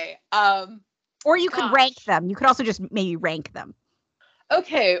 okay. Or you could rank them. You could also just maybe rank them.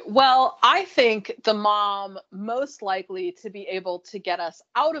 Okay, well, I think the mom most likely to be able to get us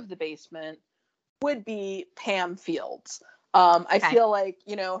out of the basement would be Pam Fields. I Okay. feel like,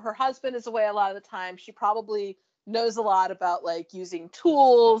 you know, her husband is away a lot of the time. She probably knows a lot about like using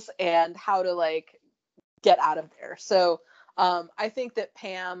tools and how to like get out of there. So I think that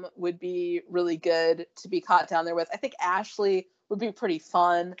Pam would be really good to be caught down there with. I think Ashley would be pretty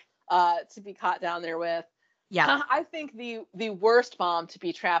fun to be caught down there with. Yeah. I think the worst mom to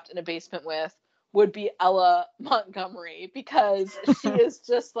be trapped in a basement with would be Ella Montgomery, because she is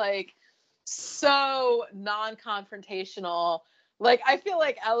just like so non-confrontational. Like, I feel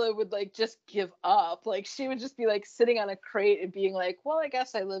like Ella would like just give up. Like, she would just be like sitting on a crate and being like, well, I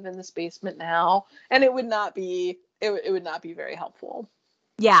guess I live in this basement now. And it would not be it would not be very helpful.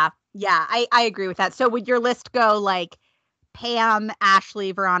 Yeah. Yeah. I agree with that. So would your list go like Pam,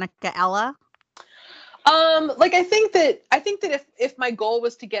 Ashley, Veronica, Ella? Like, I think that if my goal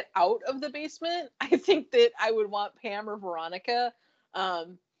was to get out of the basement, I think that I would want Pam or Veronica.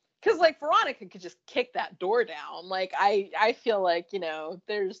 Because like Veronica could just kick that door down. Like, I feel like, you know,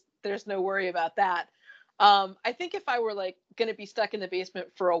 there's no worry about that. I think if I were like gonna be stuck in the basement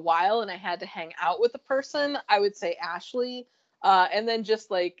for a while and I had to hang out with a person, I would say Ashley. And then just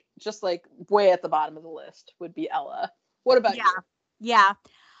like way at the bottom of the list would be Ella. What about Yeah. you? Yeah.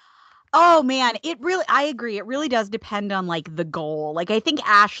 Oh man, I agree. It really does depend on like the goal. Like I think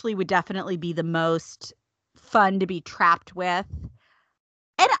Ashley would definitely be the most fun to be trapped with.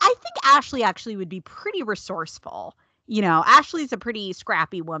 And I think Ashley actually would be pretty resourceful. You know, Ashley's a pretty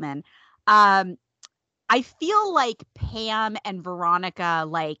scrappy woman. Um, I feel like Pam and Veronica,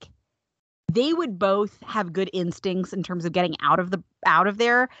 like they would both have good instincts in terms of getting out of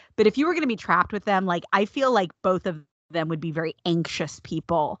there. But if you were going to be trapped with them, like I feel like both of them would be very anxious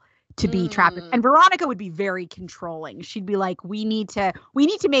people to be trapped with. And Mm. Veronica would be very controlling. She'd be like, we need to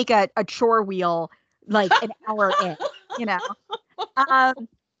make a chore wheel like an hour in, you know. Um,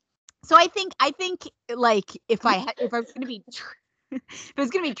 so I think like if I was gonna be if I was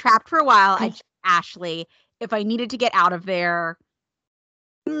gonna be trapped for a while, I'd choose Ashley. If I needed to get out of there,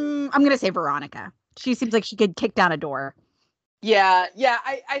 I'm gonna say Veronica. She seems like she could kick down a door. Yeah, yeah,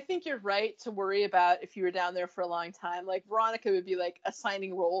 I think you're right to worry about if you were down there for a long time. Like, Veronica would be like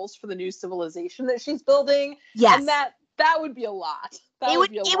assigning roles for the new civilization that she's building, and Yes, that would be a lot. That would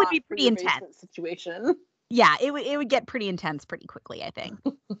be a it would lot be for pretty your intense. basement situation. Yeah, it would get pretty intense pretty quickly, I think.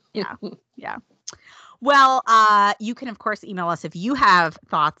 Yeah. Yeah. Well, you can of course email us if you have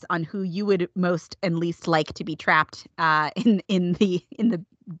thoughts on who you would most and least like to be trapped in the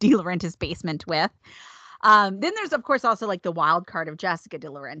De Laurentiis basement with. Then there's of course also like the wild card of Jessica De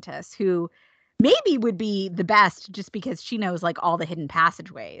Laurentiis, who maybe would be the best just because she knows like all the hidden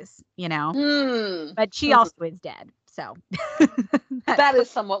passageways, you know. Hmm. But she also is dead, so that That is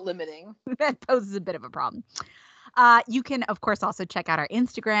somewhat limiting. that poses a bit of a problem. You can, of course, also check out our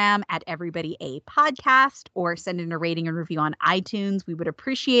Instagram at Everybody A Podcast or send in a rating and review on iTunes. We would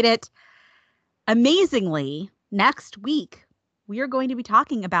appreciate it. Amazingly, next week, we are going to be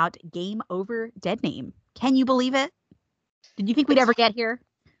talking about Game Over Dead Name. Can you believe it? Did you think we'd It's ever get here?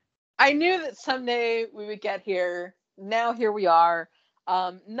 I knew that someday we would get here. Now here we are.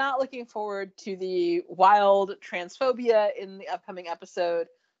 Not looking forward to the wild transphobia in the upcoming episode,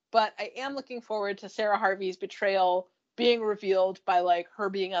 but I am looking forward to Sarah Harvey's betrayal being revealed by like her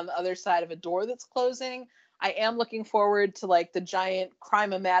being on the other side of a door that's closing. I am looking forward to like the giant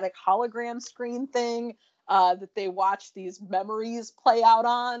crime-o-matic hologram screen thing that they watch these memories play out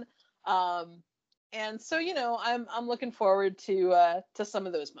on. Um, and so, you know, I'm looking forward to some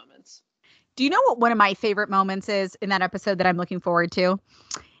of those moments. Do you know what one of my favorite moments is in that episode that I'm looking forward to?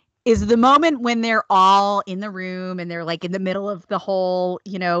 Is the moment when they're all in the room and they're like in the middle of the whole,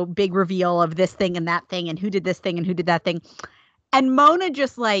 you know, big reveal of this thing and that thing and who did this thing and who did that thing. And Mona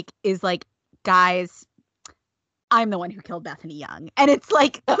just like is like, guys, I'm the one who killed Bethany Young. And it's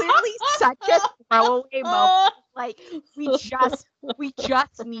like clearly such a throwaway moment. Like we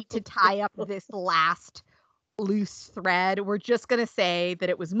just need to tie up this last loose thread. We're just gonna say that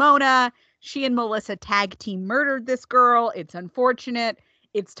it was Mona. She and Melissa tag team murdered this girl. It's unfortunate.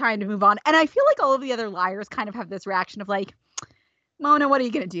 It's time to move on. And I feel like all of the other liars kind of have this reaction of like, Mona, what are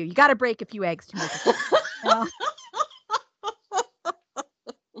you gonna do? You got to break a few eggs to make it. You know?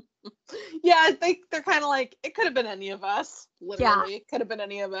 Yeah, I think they're kind of like, it could have been any of us. Yeah, Literally, it could have been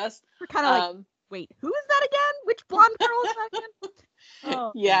any of us. we're kind of like, wait, who is that again? Which blonde girl is that again?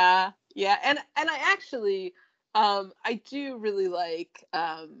 Oh, yeah, yeah, and I actually, I do really like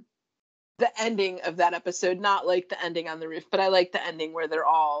the ending of that episode. Not like the ending on the roof, but I like the ending where they're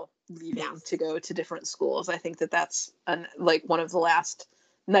all leaving yes, to go to different schools. I think that that's like one of the last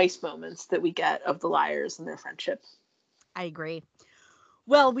nice moments that we get of the liars and their friendship. I agree.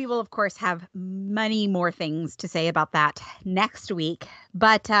 Well, we will, of course, have many more things to say about that next week.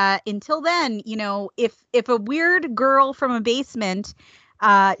 But until then, if a weird girl from a basement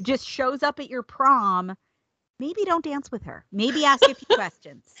just shows up at your prom, maybe don't dance with her. Maybe ask a few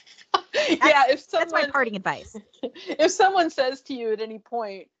questions. That's my parting advice. If someone says to you at any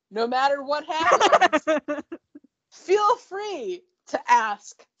point, no matter what happens, feel free to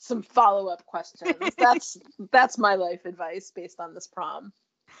ask some follow-up questions. That's my life advice based on this prom.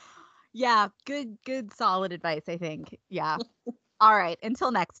 Yeah, good, solid advice, I think. Yeah. All right.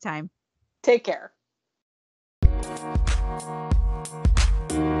 Until next time. Take care.